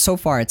 Well, so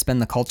far it's been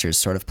the cultures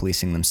sort of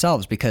policing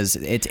themselves, because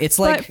it's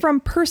like. But from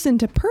person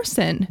to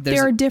person,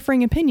 there are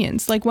differing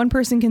opinions. Like one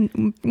person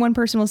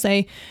will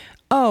say,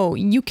 "Oh,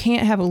 you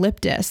can't have a lip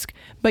disc,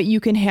 but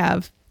you can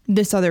have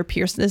this other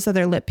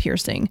lip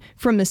piercing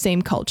from the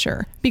same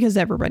culture because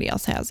everybody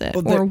else has it,"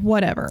 or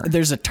whatever.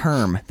 There's a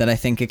term that I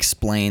think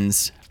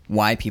explains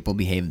why people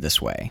behave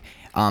this way.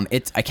 I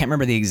can't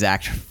remember the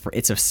exact.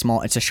 It's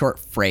a short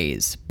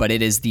phrase, but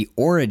it is the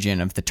origin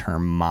of the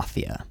term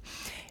mafia.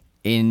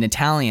 In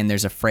Italian,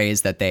 there's a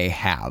phrase that they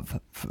have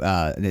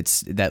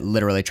that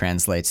literally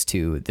translates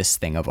to "this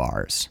thing of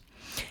ours,"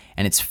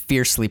 and it's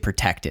fiercely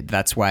protected.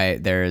 That's why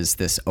there is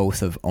this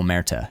oath of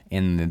omerta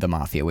in the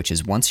mafia, which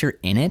is once you're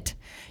in it,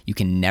 you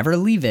can never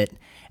leave it.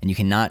 And you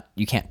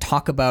can't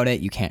talk about it.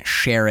 You can't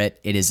share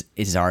it. It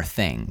is our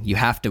thing. You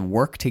have to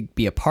work to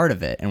be a part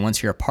of it. And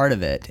once you're a part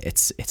of it,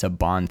 it's a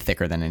bond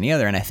thicker than any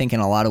other. And I think in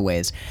a lot of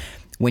ways,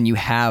 when you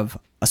have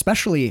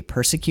especially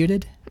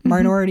persecuted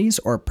minorities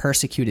or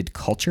persecuted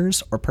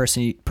cultures or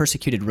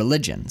persecuted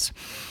religions,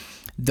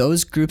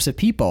 those groups of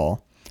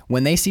people,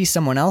 when they see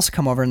someone else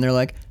come over and they're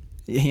like,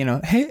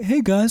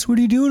 hey guys, what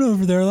are you doing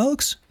over there? That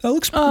looks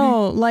pretty.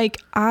 Oh, like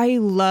I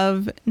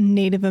love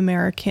Native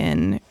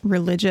American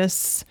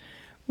religious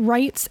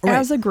rights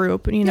as a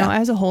group,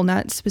 as a whole,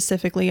 not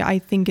specifically. I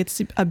think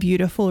it's a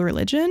beautiful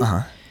religion.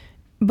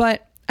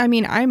 But I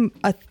mean, I'm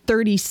a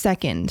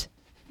 32nd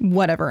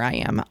whatever I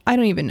am. I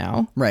don't even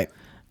know. Right.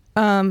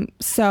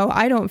 So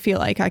I don't feel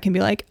like I can be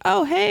like,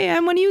 oh, hey,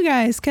 I'm one of you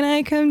guys. Can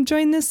I come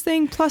join this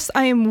thing? Plus,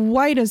 I am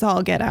white as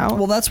all get out.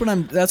 Well, that's what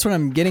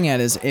I'm getting at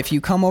is if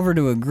you come over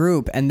to a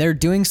group and they're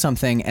doing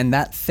something and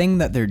that thing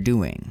that they're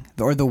doing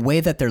or the way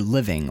that they're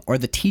living or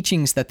the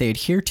teachings that they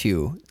adhere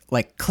to,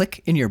 like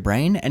click in your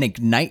brain and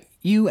ignite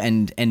you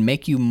and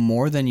make you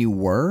more than you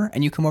were.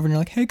 And you come over and you're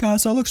like, hey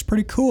guys, that looks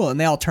pretty cool. And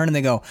they all turn and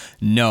they go,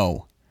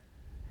 no.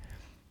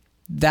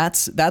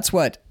 That's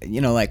what,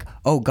 like,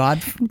 oh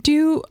God.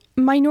 Do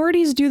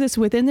minorities do this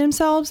within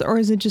themselves or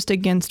is it just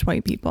against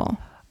white people?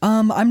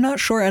 I'm not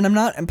sure. And I'm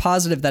not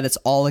positive that it's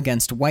all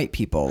against white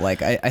people.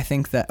 Like, I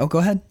think that, go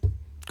ahead.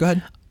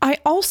 I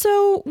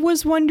also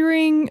was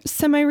wondering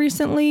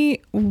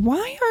semi-recently,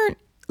 why aren't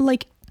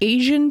like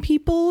Asian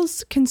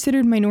peoples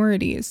considered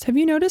minorities? Have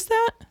you noticed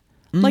that?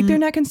 Like they're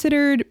not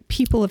considered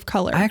people of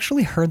color. I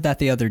actually heard that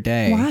the other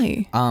day.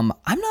 Why? I'm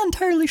not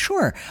entirely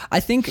sure.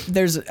 I think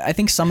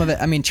some of it.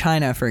 I mean,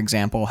 China, for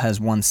example, has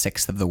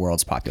 1/6 of the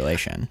world's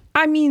population.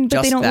 I mean,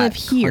 but they don't live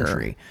here.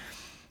 Country.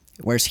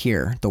 Where's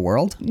here? The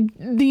world?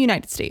 The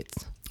United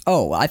States.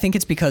 Oh, I think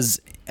it's because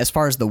as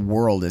far as the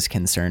world is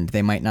concerned,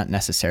 they might not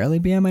necessarily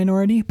be a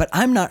minority, but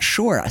I'm not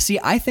sure. See,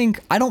 I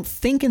don't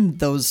think in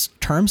those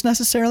terms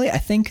necessarily. I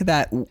think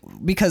that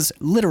because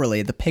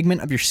literally the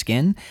pigment of your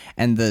skin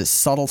and the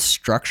subtle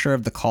structure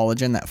of the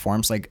collagen that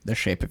forms like the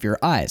shape of your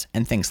eyes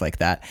and things like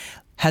that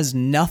has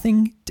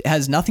nothing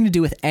to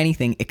do with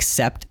anything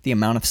except the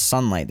amount of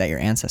sunlight that your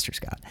ancestors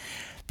got.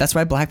 That's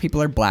why black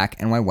people are black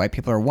and why white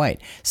people are white.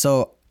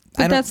 So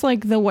but that's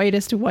like the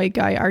whitest white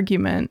guy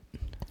argument.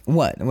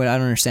 What? I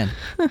don't understand.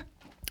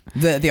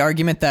 The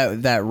argument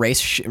that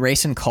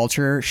race and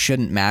culture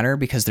shouldn't matter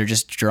because they're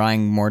just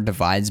drawing more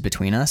divides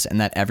between us, and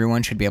that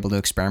everyone should be able to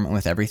experiment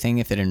with everything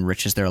if it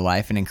enriches their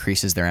life and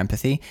increases their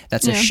empathy.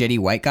 That's a shitty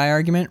white guy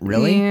argument,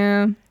 really?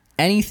 Yeah.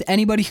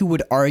 Anybody who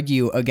would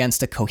argue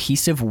against a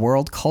cohesive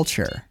world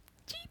culture.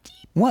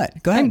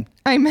 What? Go ahead.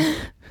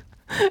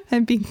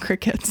 I'm being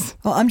crickets.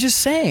 Well, I'm just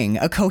saying,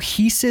 a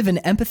cohesive and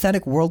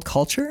empathetic world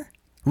culture?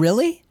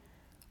 Really?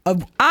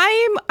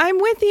 I'm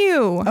with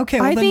you. Okay,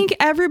 well I then- think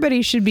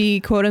everybody should be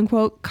quote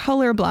unquote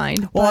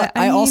colorblind. Well, but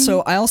I mean,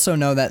 also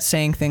know that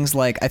saying things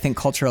like I think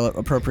cultural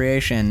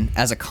appropriation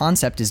as a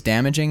concept is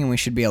damaging, and we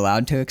should be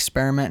allowed to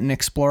experiment and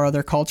explore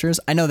other cultures.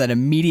 I know that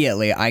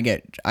immediately I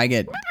get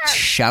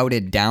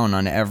shouted down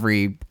on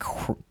every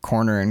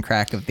corner and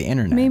crack of the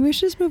internet. maybe we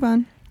should just move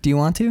on. Do you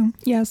want to?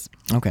 Yes.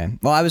 Okay.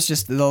 Well,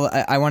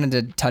 I wanted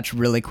to touch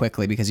really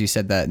quickly because you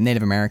said the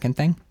Native American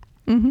thing.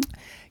 Mm-hmm.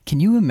 Can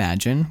you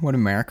imagine what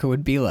America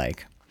would be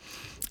like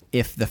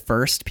if the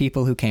first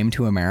people who came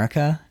to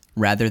America,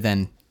 rather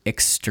than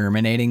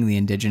exterminating the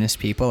indigenous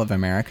people of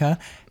America,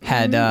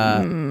 had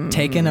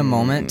taken a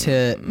moment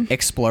to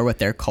explore what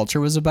their culture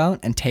was about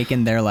and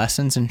taken their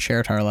lessons and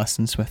shared our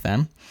lessons with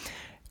them?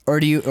 Or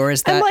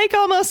is that I'm like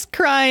almost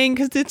crying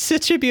because it's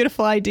such a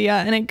beautiful idea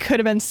and it could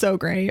have been so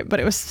great, but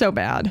it was so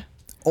bad.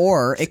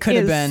 Or it could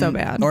have is been so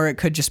bad. Or it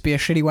could just be a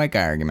shitty white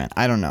guy argument.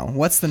 I don't know.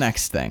 What's the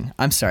next thing?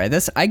 I'm sorry.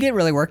 I get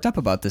really worked up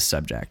about this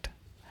subject.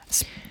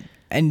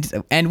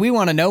 And we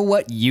want to know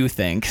what you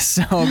think.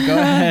 So go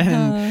ahead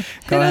and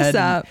Hit us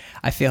up.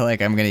 I feel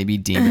like I'm going to be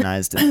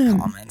demonized in the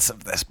comments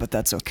of this, but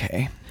that's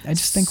okay. I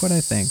just think what I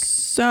think.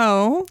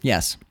 So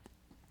Yes.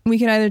 we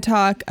can either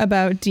talk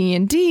about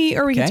D&D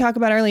or we can Okay. talk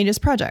about our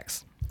latest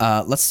projects.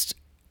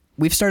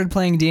 We've started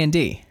playing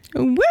D&D.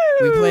 Woo!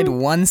 We played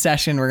one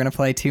session. We're gonna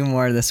play 2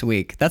 more this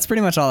week. That's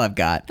pretty much all I've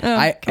got.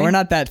 okay. We're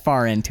not that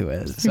far into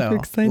it. Super so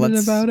excited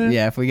about it.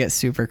 Yeah, if we get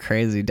super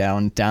crazy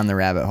down the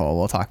rabbit hole,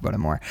 we'll talk about it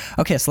more.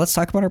 Okay, so let's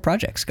talk about our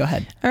projects. Go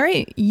ahead. All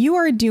right. You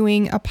are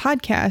doing a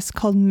podcast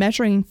called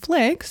Measuring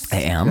Flicks. I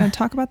am. You want to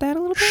talk about that a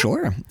little bit?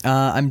 Sure.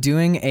 I'm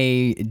doing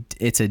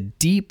it's a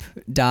deep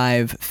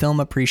dive film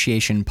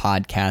appreciation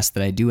podcast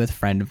that I do with a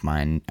friend of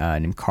mine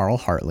named Carl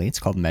Hartley. It's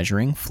called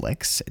Measuring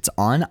Flicks. It's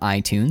on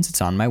iTunes.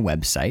 It's on my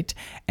website,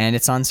 and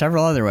it's on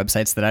several other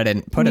websites that I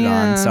didn't put it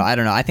on. Yeah. So I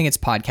don't know. I think it's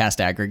podcast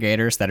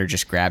aggregators that are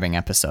just grabbing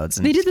episodes.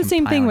 And They did just the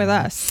same thing compiling with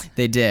them. us.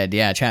 They did.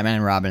 Yeah. Chapman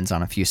and Robbins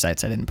on a few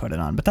sites I didn't put it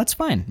on, but that's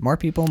fine. More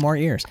people, more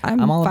ears.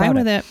 I'm all fine about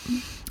with it.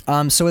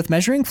 it. So with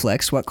Measuring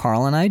Flicks, what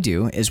Carl and I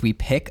do is we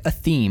pick a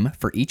theme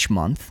for each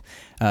month.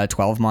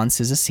 12 months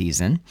is a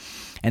season.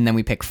 And then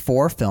we pick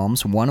 4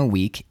 films, 1 a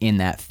week in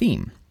that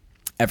theme.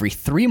 Every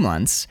 3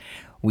 months,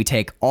 we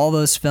take all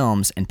those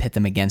films and pit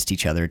them against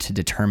each other to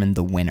determine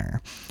the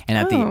winner. And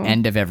at the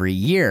end of every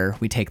year,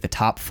 we take the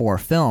top 4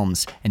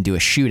 films and do a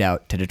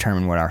shootout to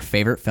determine what our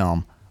favorite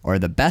film or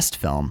the best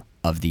film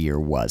of the year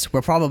was.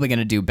 We're probably going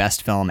to do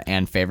best film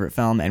and favorite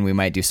film, and we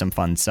might do some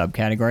fun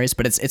subcategories,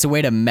 but it's a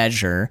way to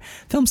measure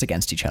films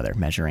against each other,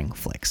 Measuring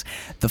Flicks.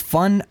 The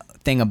fun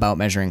thing about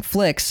Measuring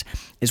Flicks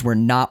is we're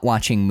not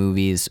watching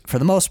movies, for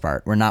the most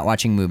part, we're not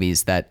watching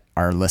movies that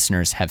our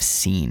listeners have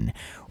seen.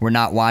 We're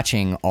not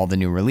watching all the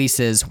new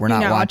releases. We're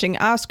not watching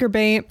Oscar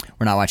bait.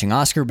 We're not watching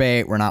Oscar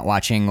bait.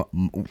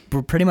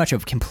 We're pretty much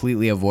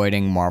completely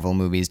avoiding Marvel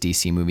movies,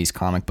 DC movies,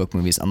 comic book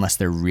movies, unless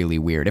they're really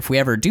weird. If we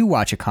ever do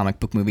watch a comic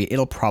book movie,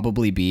 it'll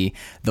probably be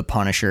The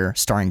Punisher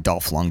starring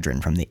Dolph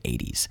Lundgren from the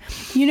 80s.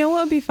 You know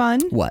what would be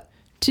fun? What?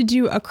 To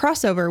do a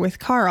crossover with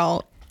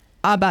Carl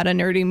about a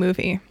nerdy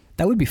movie.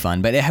 That would be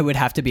fun, but it would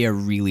have to be a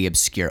really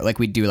obscure, like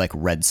we'd do like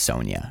Red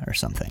Sonja or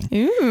something.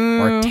 Ooh.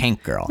 Or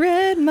Tank Girl.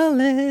 Red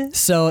mullet.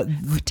 So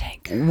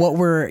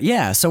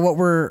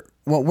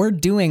what we're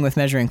doing with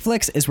Measuring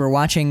Flicks is we're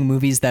watching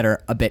movies that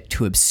are a bit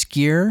too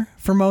obscure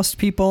for most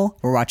people.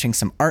 We're watching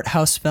some art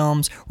house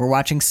films. We're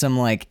watching some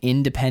like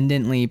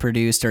independently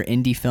produced or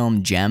indie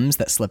film gems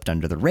that slipped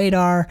under the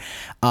radar.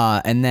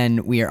 And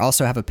then we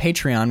also have a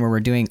Patreon where we're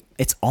doing,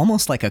 it's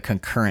almost like a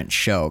concurrent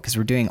show because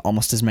we're doing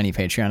almost as many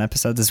Patreon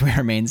episodes as we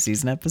are main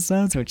season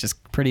episodes, which is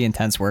pretty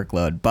intense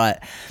workload.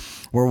 But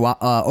we're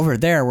over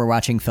there, we're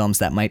watching films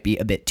that might be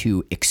a bit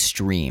too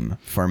extreme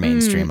for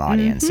mainstream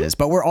audiences.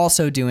 But we're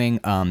also doing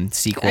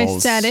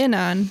sequels. I sat in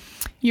on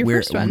your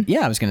first one.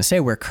 Yeah, I was going to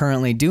say, we're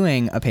currently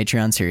doing a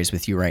Patreon series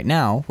with you right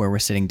now where we're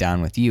sitting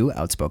down with you,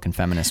 outspoken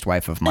feminist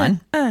wife of mine,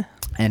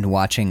 and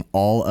watching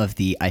all of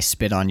the I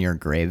Spit on Your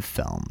Grave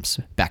films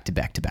back to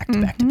back to back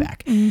to back to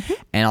back. And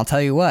I'll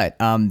tell you what,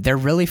 they're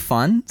really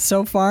fun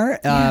so far.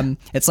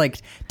 It's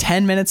like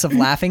 10 minutes of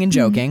laughing and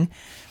joking.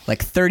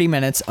 Like 30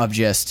 minutes of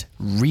just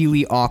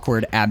really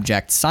awkward,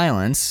 abject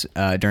silence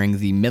during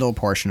the middle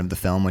portion of the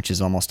film, which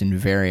is almost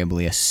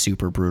invariably a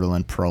super brutal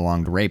and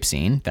prolonged rape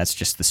scene. That's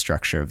just the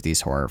structure of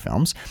these horror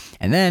films.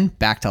 And then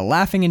back to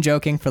laughing and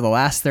joking for the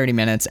last 30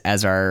 minutes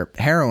as our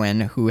heroine,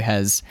 who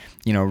has,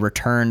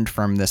 returned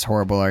from this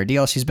horrible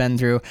ordeal she's been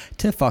through,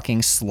 to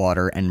fucking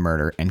slaughter and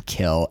murder and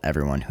kill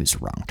everyone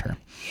who's wronged her.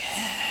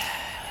 Yeah.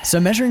 So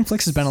Measuring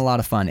Flicks has been a lot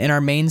of fun. In our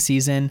main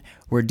season,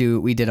 we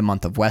did a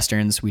month of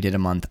Westerns. We did a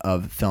month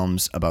of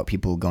films about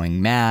people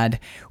going mad.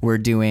 We're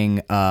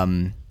doing,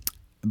 we're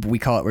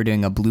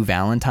doing a Blue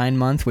Valentine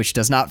month, which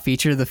does not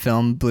feature the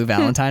film Blue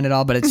Valentine at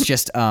all, but it's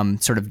just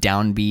sort of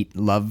downbeat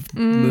love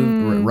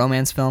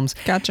romance films.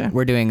 Gotcha.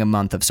 We're doing a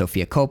month of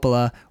Sofia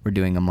Coppola. We're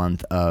doing a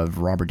month of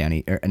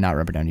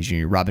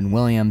Robin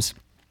Williams.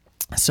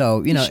 So,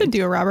 We should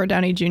do a Robert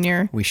Downey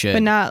Jr. We should.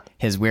 But not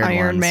his weird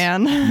Iron ones.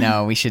 Man.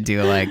 No, we should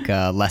do like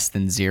Less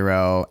Than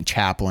Zero,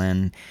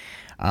 Chaplin,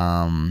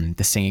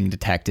 The Singing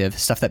Detective,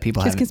 stuff that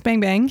people Kiss haven't. Kiss Bang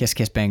Bang. Kiss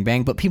Kiss Bang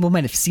Bang, but people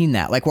might have seen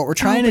that. Like what we're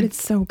trying but to.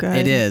 it's so good.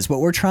 It is. What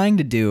we're trying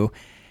to do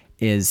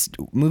is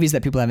movies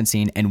that people haven't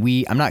seen, and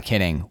I'm not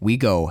kidding, we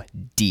go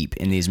deep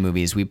in these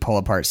movies. We pull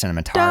apart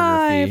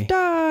cinematography.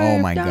 Oh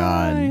my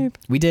god.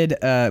 We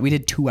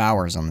did 2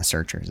 hours on The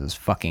Searchers. It was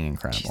fucking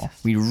incredible.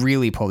 Jesus. We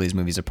really pull these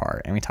movies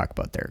apart and we talk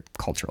about their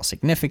cultural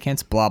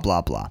significance, blah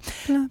blah blah.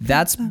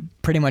 That's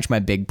pretty much my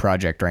big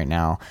project right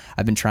now.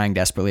 I've been trying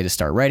desperately to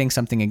start writing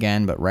something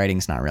again, but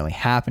writing's not really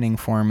happening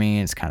for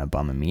me. It's kind of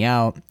bumming me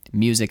out.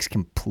 Music's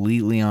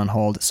completely on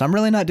hold. So I'm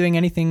really not doing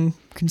anything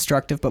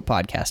constructive but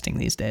podcasting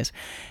these days.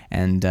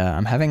 And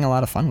I'm having a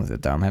lot of fun with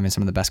it, though. I'm having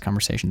some of the best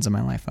conversations in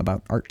my life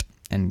about art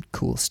and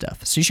cool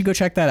stuff. So you should go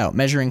check that out.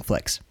 Measuring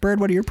Flicks. Bird,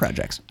 what are your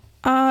projects?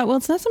 Well,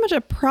 it's not so much a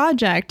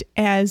project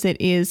as it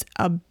is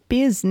a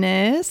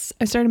business.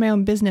 I started my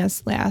own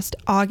business last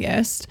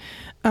August.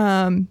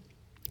 Honestly,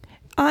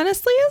 it's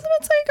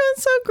not going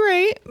so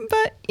great,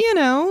 but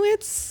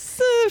it's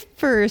the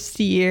first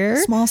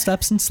year. Small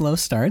steps and slow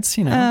starts,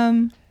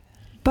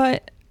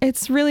 But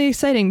it's really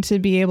exciting to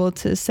be able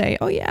to say,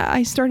 oh yeah,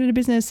 I started a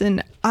business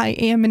and I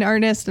am an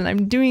artist and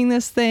I'm doing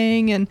this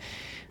thing. And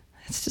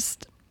it's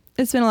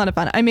been a lot of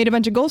fun. I made a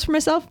bunch of goals for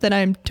myself that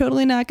I'm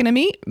totally not going to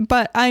meet,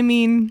 but I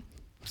mean,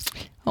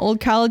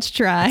 old college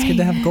try. It's good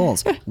to have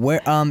goals.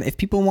 Where, if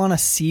people want to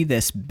see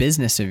this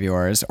business of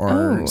yours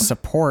or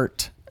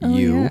support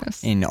you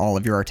in all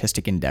of your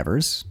artistic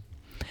endeavors,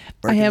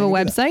 I have a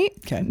website,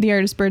 okay.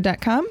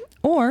 theartistbird.com,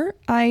 or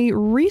I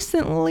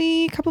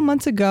recently, a couple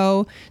months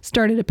ago,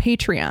 started a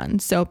Patreon.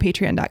 So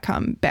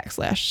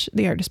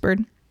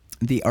patreon.com/theartistbird.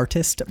 The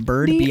Artist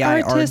Bird, The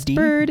BIRD. Artist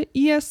Bird,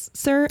 yes,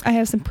 sir. I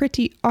have some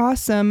pretty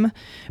awesome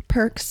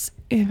perks,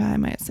 if I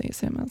might say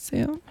so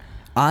myself.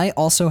 I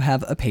also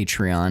have a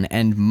Patreon,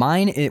 and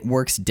mine, it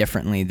works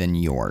differently than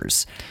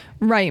yours.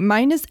 Right.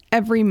 Mine is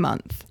every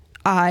month.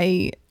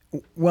 Also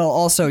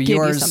give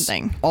yours. you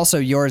something. Also,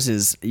 yours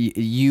is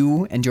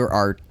you and your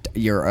art,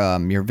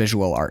 your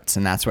visual arts,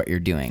 and that's what you're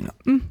doing.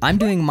 Mm-hmm. I'm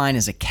doing mine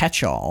as a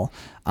catch-all.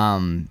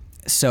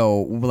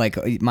 So like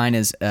mine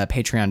is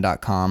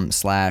patreon.com/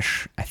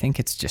 I think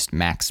it's just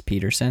Max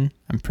Peterson.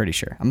 I'm pretty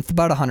sure. I'm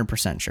about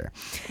 100% sure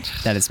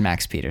that it's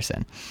Max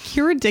Peterson.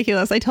 You're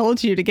ridiculous. I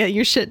told you to get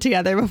your shit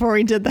together before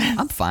we did this.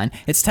 I'm fine.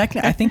 It's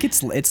I think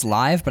it's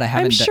live, but I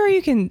haven't. I'm sure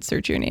you can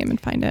search your name and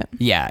find it.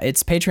 Yeah,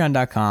 it's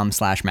patreon.com/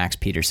 Max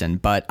Peterson,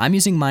 but I'm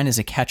using mine as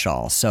a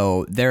catch-all.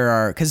 So there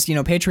are, because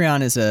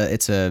Patreon is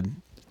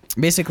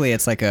basically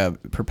it's like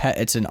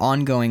it's an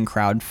ongoing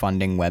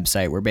crowdfunding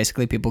website where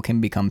basically people can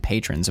become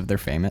patrons of their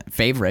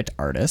favorite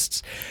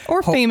artists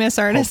or famous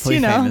artists, hopefully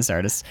famous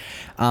artists.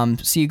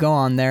 So you go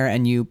on there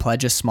and you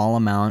pledge a small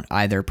amount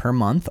either per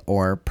month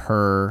or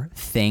per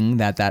thing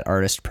that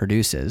artist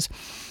produces.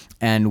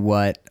 And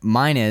what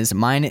mine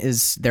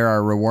is there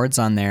are rewards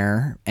on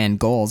there and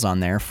goals on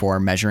there for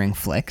Measuring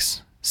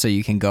Flicks. So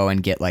you can go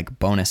and get like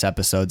bonus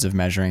episodes of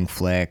Measuring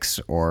Flicks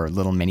or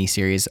little mini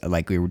series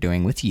like we were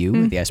doing with you,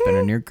 with the I Spit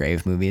on Your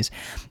Grave movies.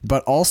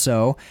 But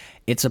also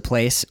it's a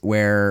place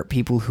where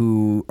people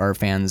who are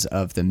fans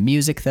of the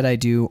music that I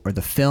do or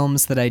the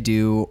films that I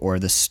do or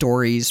the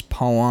stories,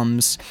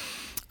 poems,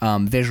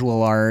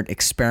 visual art,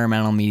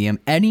 experimental medium,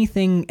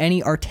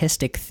 any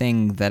artistic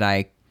thing that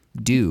I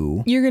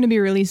do. You're going to be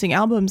releasing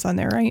albums on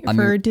there, right?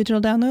 For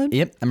digital download?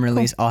 Yep.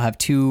 I'll have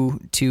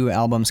two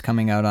albums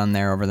coming out on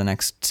there over the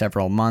next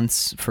several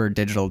months for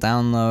digital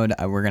download.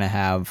 We're going to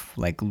have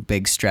like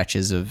big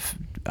stretches of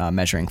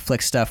Measuring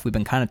Flick stuff. We've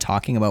been kind of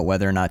talking about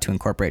whether or not to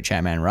incorporate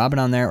Chatman and Robin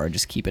on there or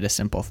just keep it a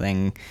simple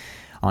thing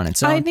on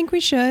its own. I think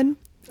we should.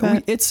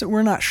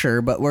 We're not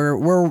sure, but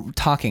we're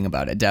talking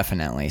about it,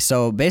 definitely.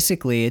 So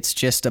basically it's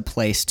just a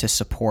place to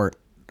support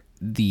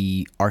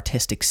the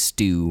artistic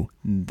stew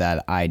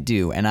that I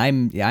do.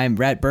 And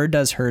Bird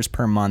does hers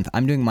per month.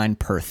 I'm doing mine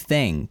per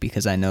thing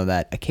because I know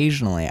that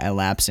occasionally I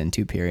lapse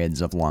into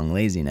periods of long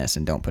laziness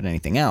and don't put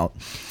anything out.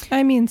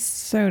 I mean,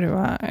 so do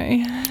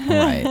I.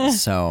 Right.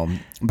 So,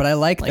 but I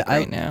like that.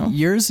 Right now.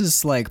 Yours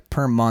is like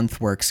per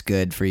month works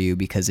good for you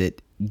because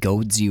it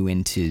goads you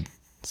into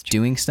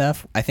doing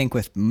stuff. I think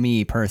with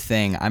me per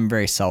thing, I'm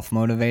very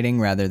self-motivating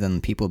rather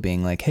than people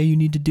being like, hey, you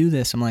need to do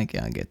this. I'm like,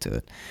 yeah, I'll get to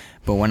it.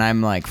 But when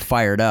I'm like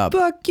fired up,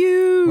 fuck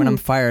you. When I'm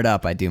fired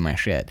up, I do my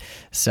shit.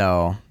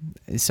 So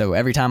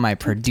every time I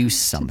produce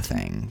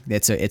something,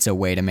 it's a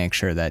way to make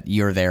sure that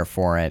you're there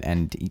for it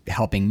and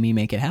helping me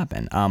make it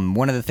happen.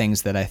 One of the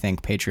things that I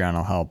think Patreon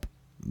will help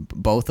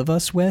both of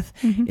us with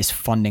is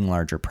funding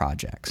larger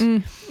projects.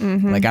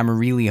 Like I'm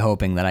really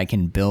hoping that I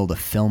can build a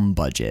film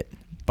budget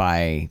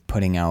by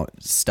putting out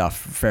stuff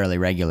fairly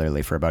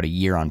regularly for about a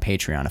year on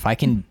Patreon. If I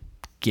can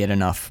get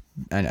enough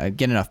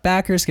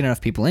backers, get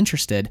enough people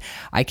interested,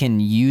 I can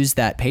use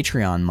that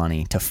Patreon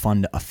money to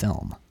fund a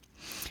film.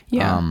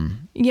 Yeah.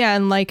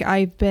 And like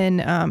I've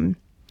been,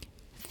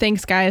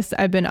 thanks guys,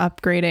 I've been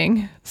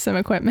upgrading some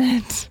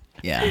equipment.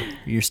 Yeah,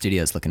 your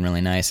studio's looking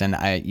really nice, and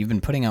you've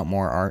been putting out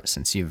more art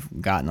since you've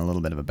gotten a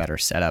little bit of a better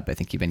setup. I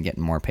think you've been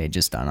getting more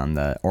pages done on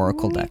the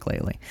Oracle deck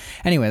lately.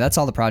 Anyway, that's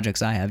all the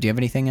projects I have. Do you have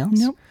anything else?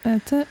 Nope,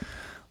 that's it.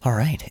 All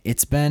right.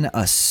 It's been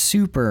a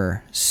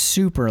super,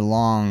 super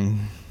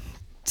long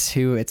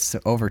it's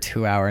over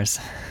 2 hours.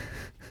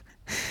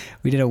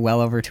 We did a well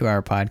over 2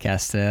 hour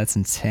podcast today. That's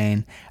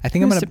insane. I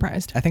think I'm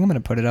surprised. I think I'm gonna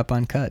put it up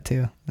uncut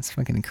too. That's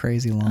fucking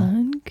crazy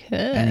long. Uncut.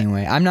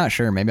 Anyway, I'm not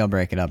sure. Maybe I'll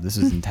break it up. This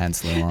is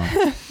intensely long.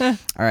 All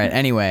right.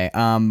 Anyway,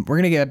 we're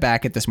gonna get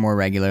back at this more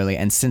regularly,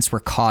 and since we're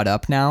caught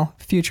up now,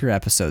 future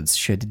episodes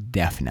should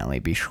definitely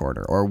be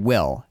shorter, or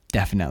will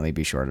definitely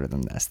be shorter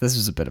than this. This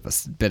was a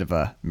bit of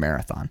a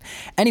marathon.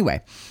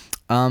 Anyway,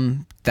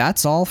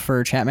 that's all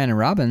for Chatman and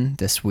Robin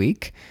this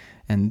week,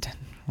 and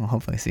we'll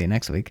hopefully see you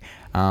next week.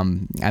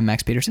 I'm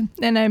Max Peterson.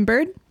 And I'm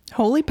Bird.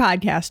 Holy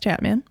podcast,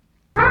 Chatman.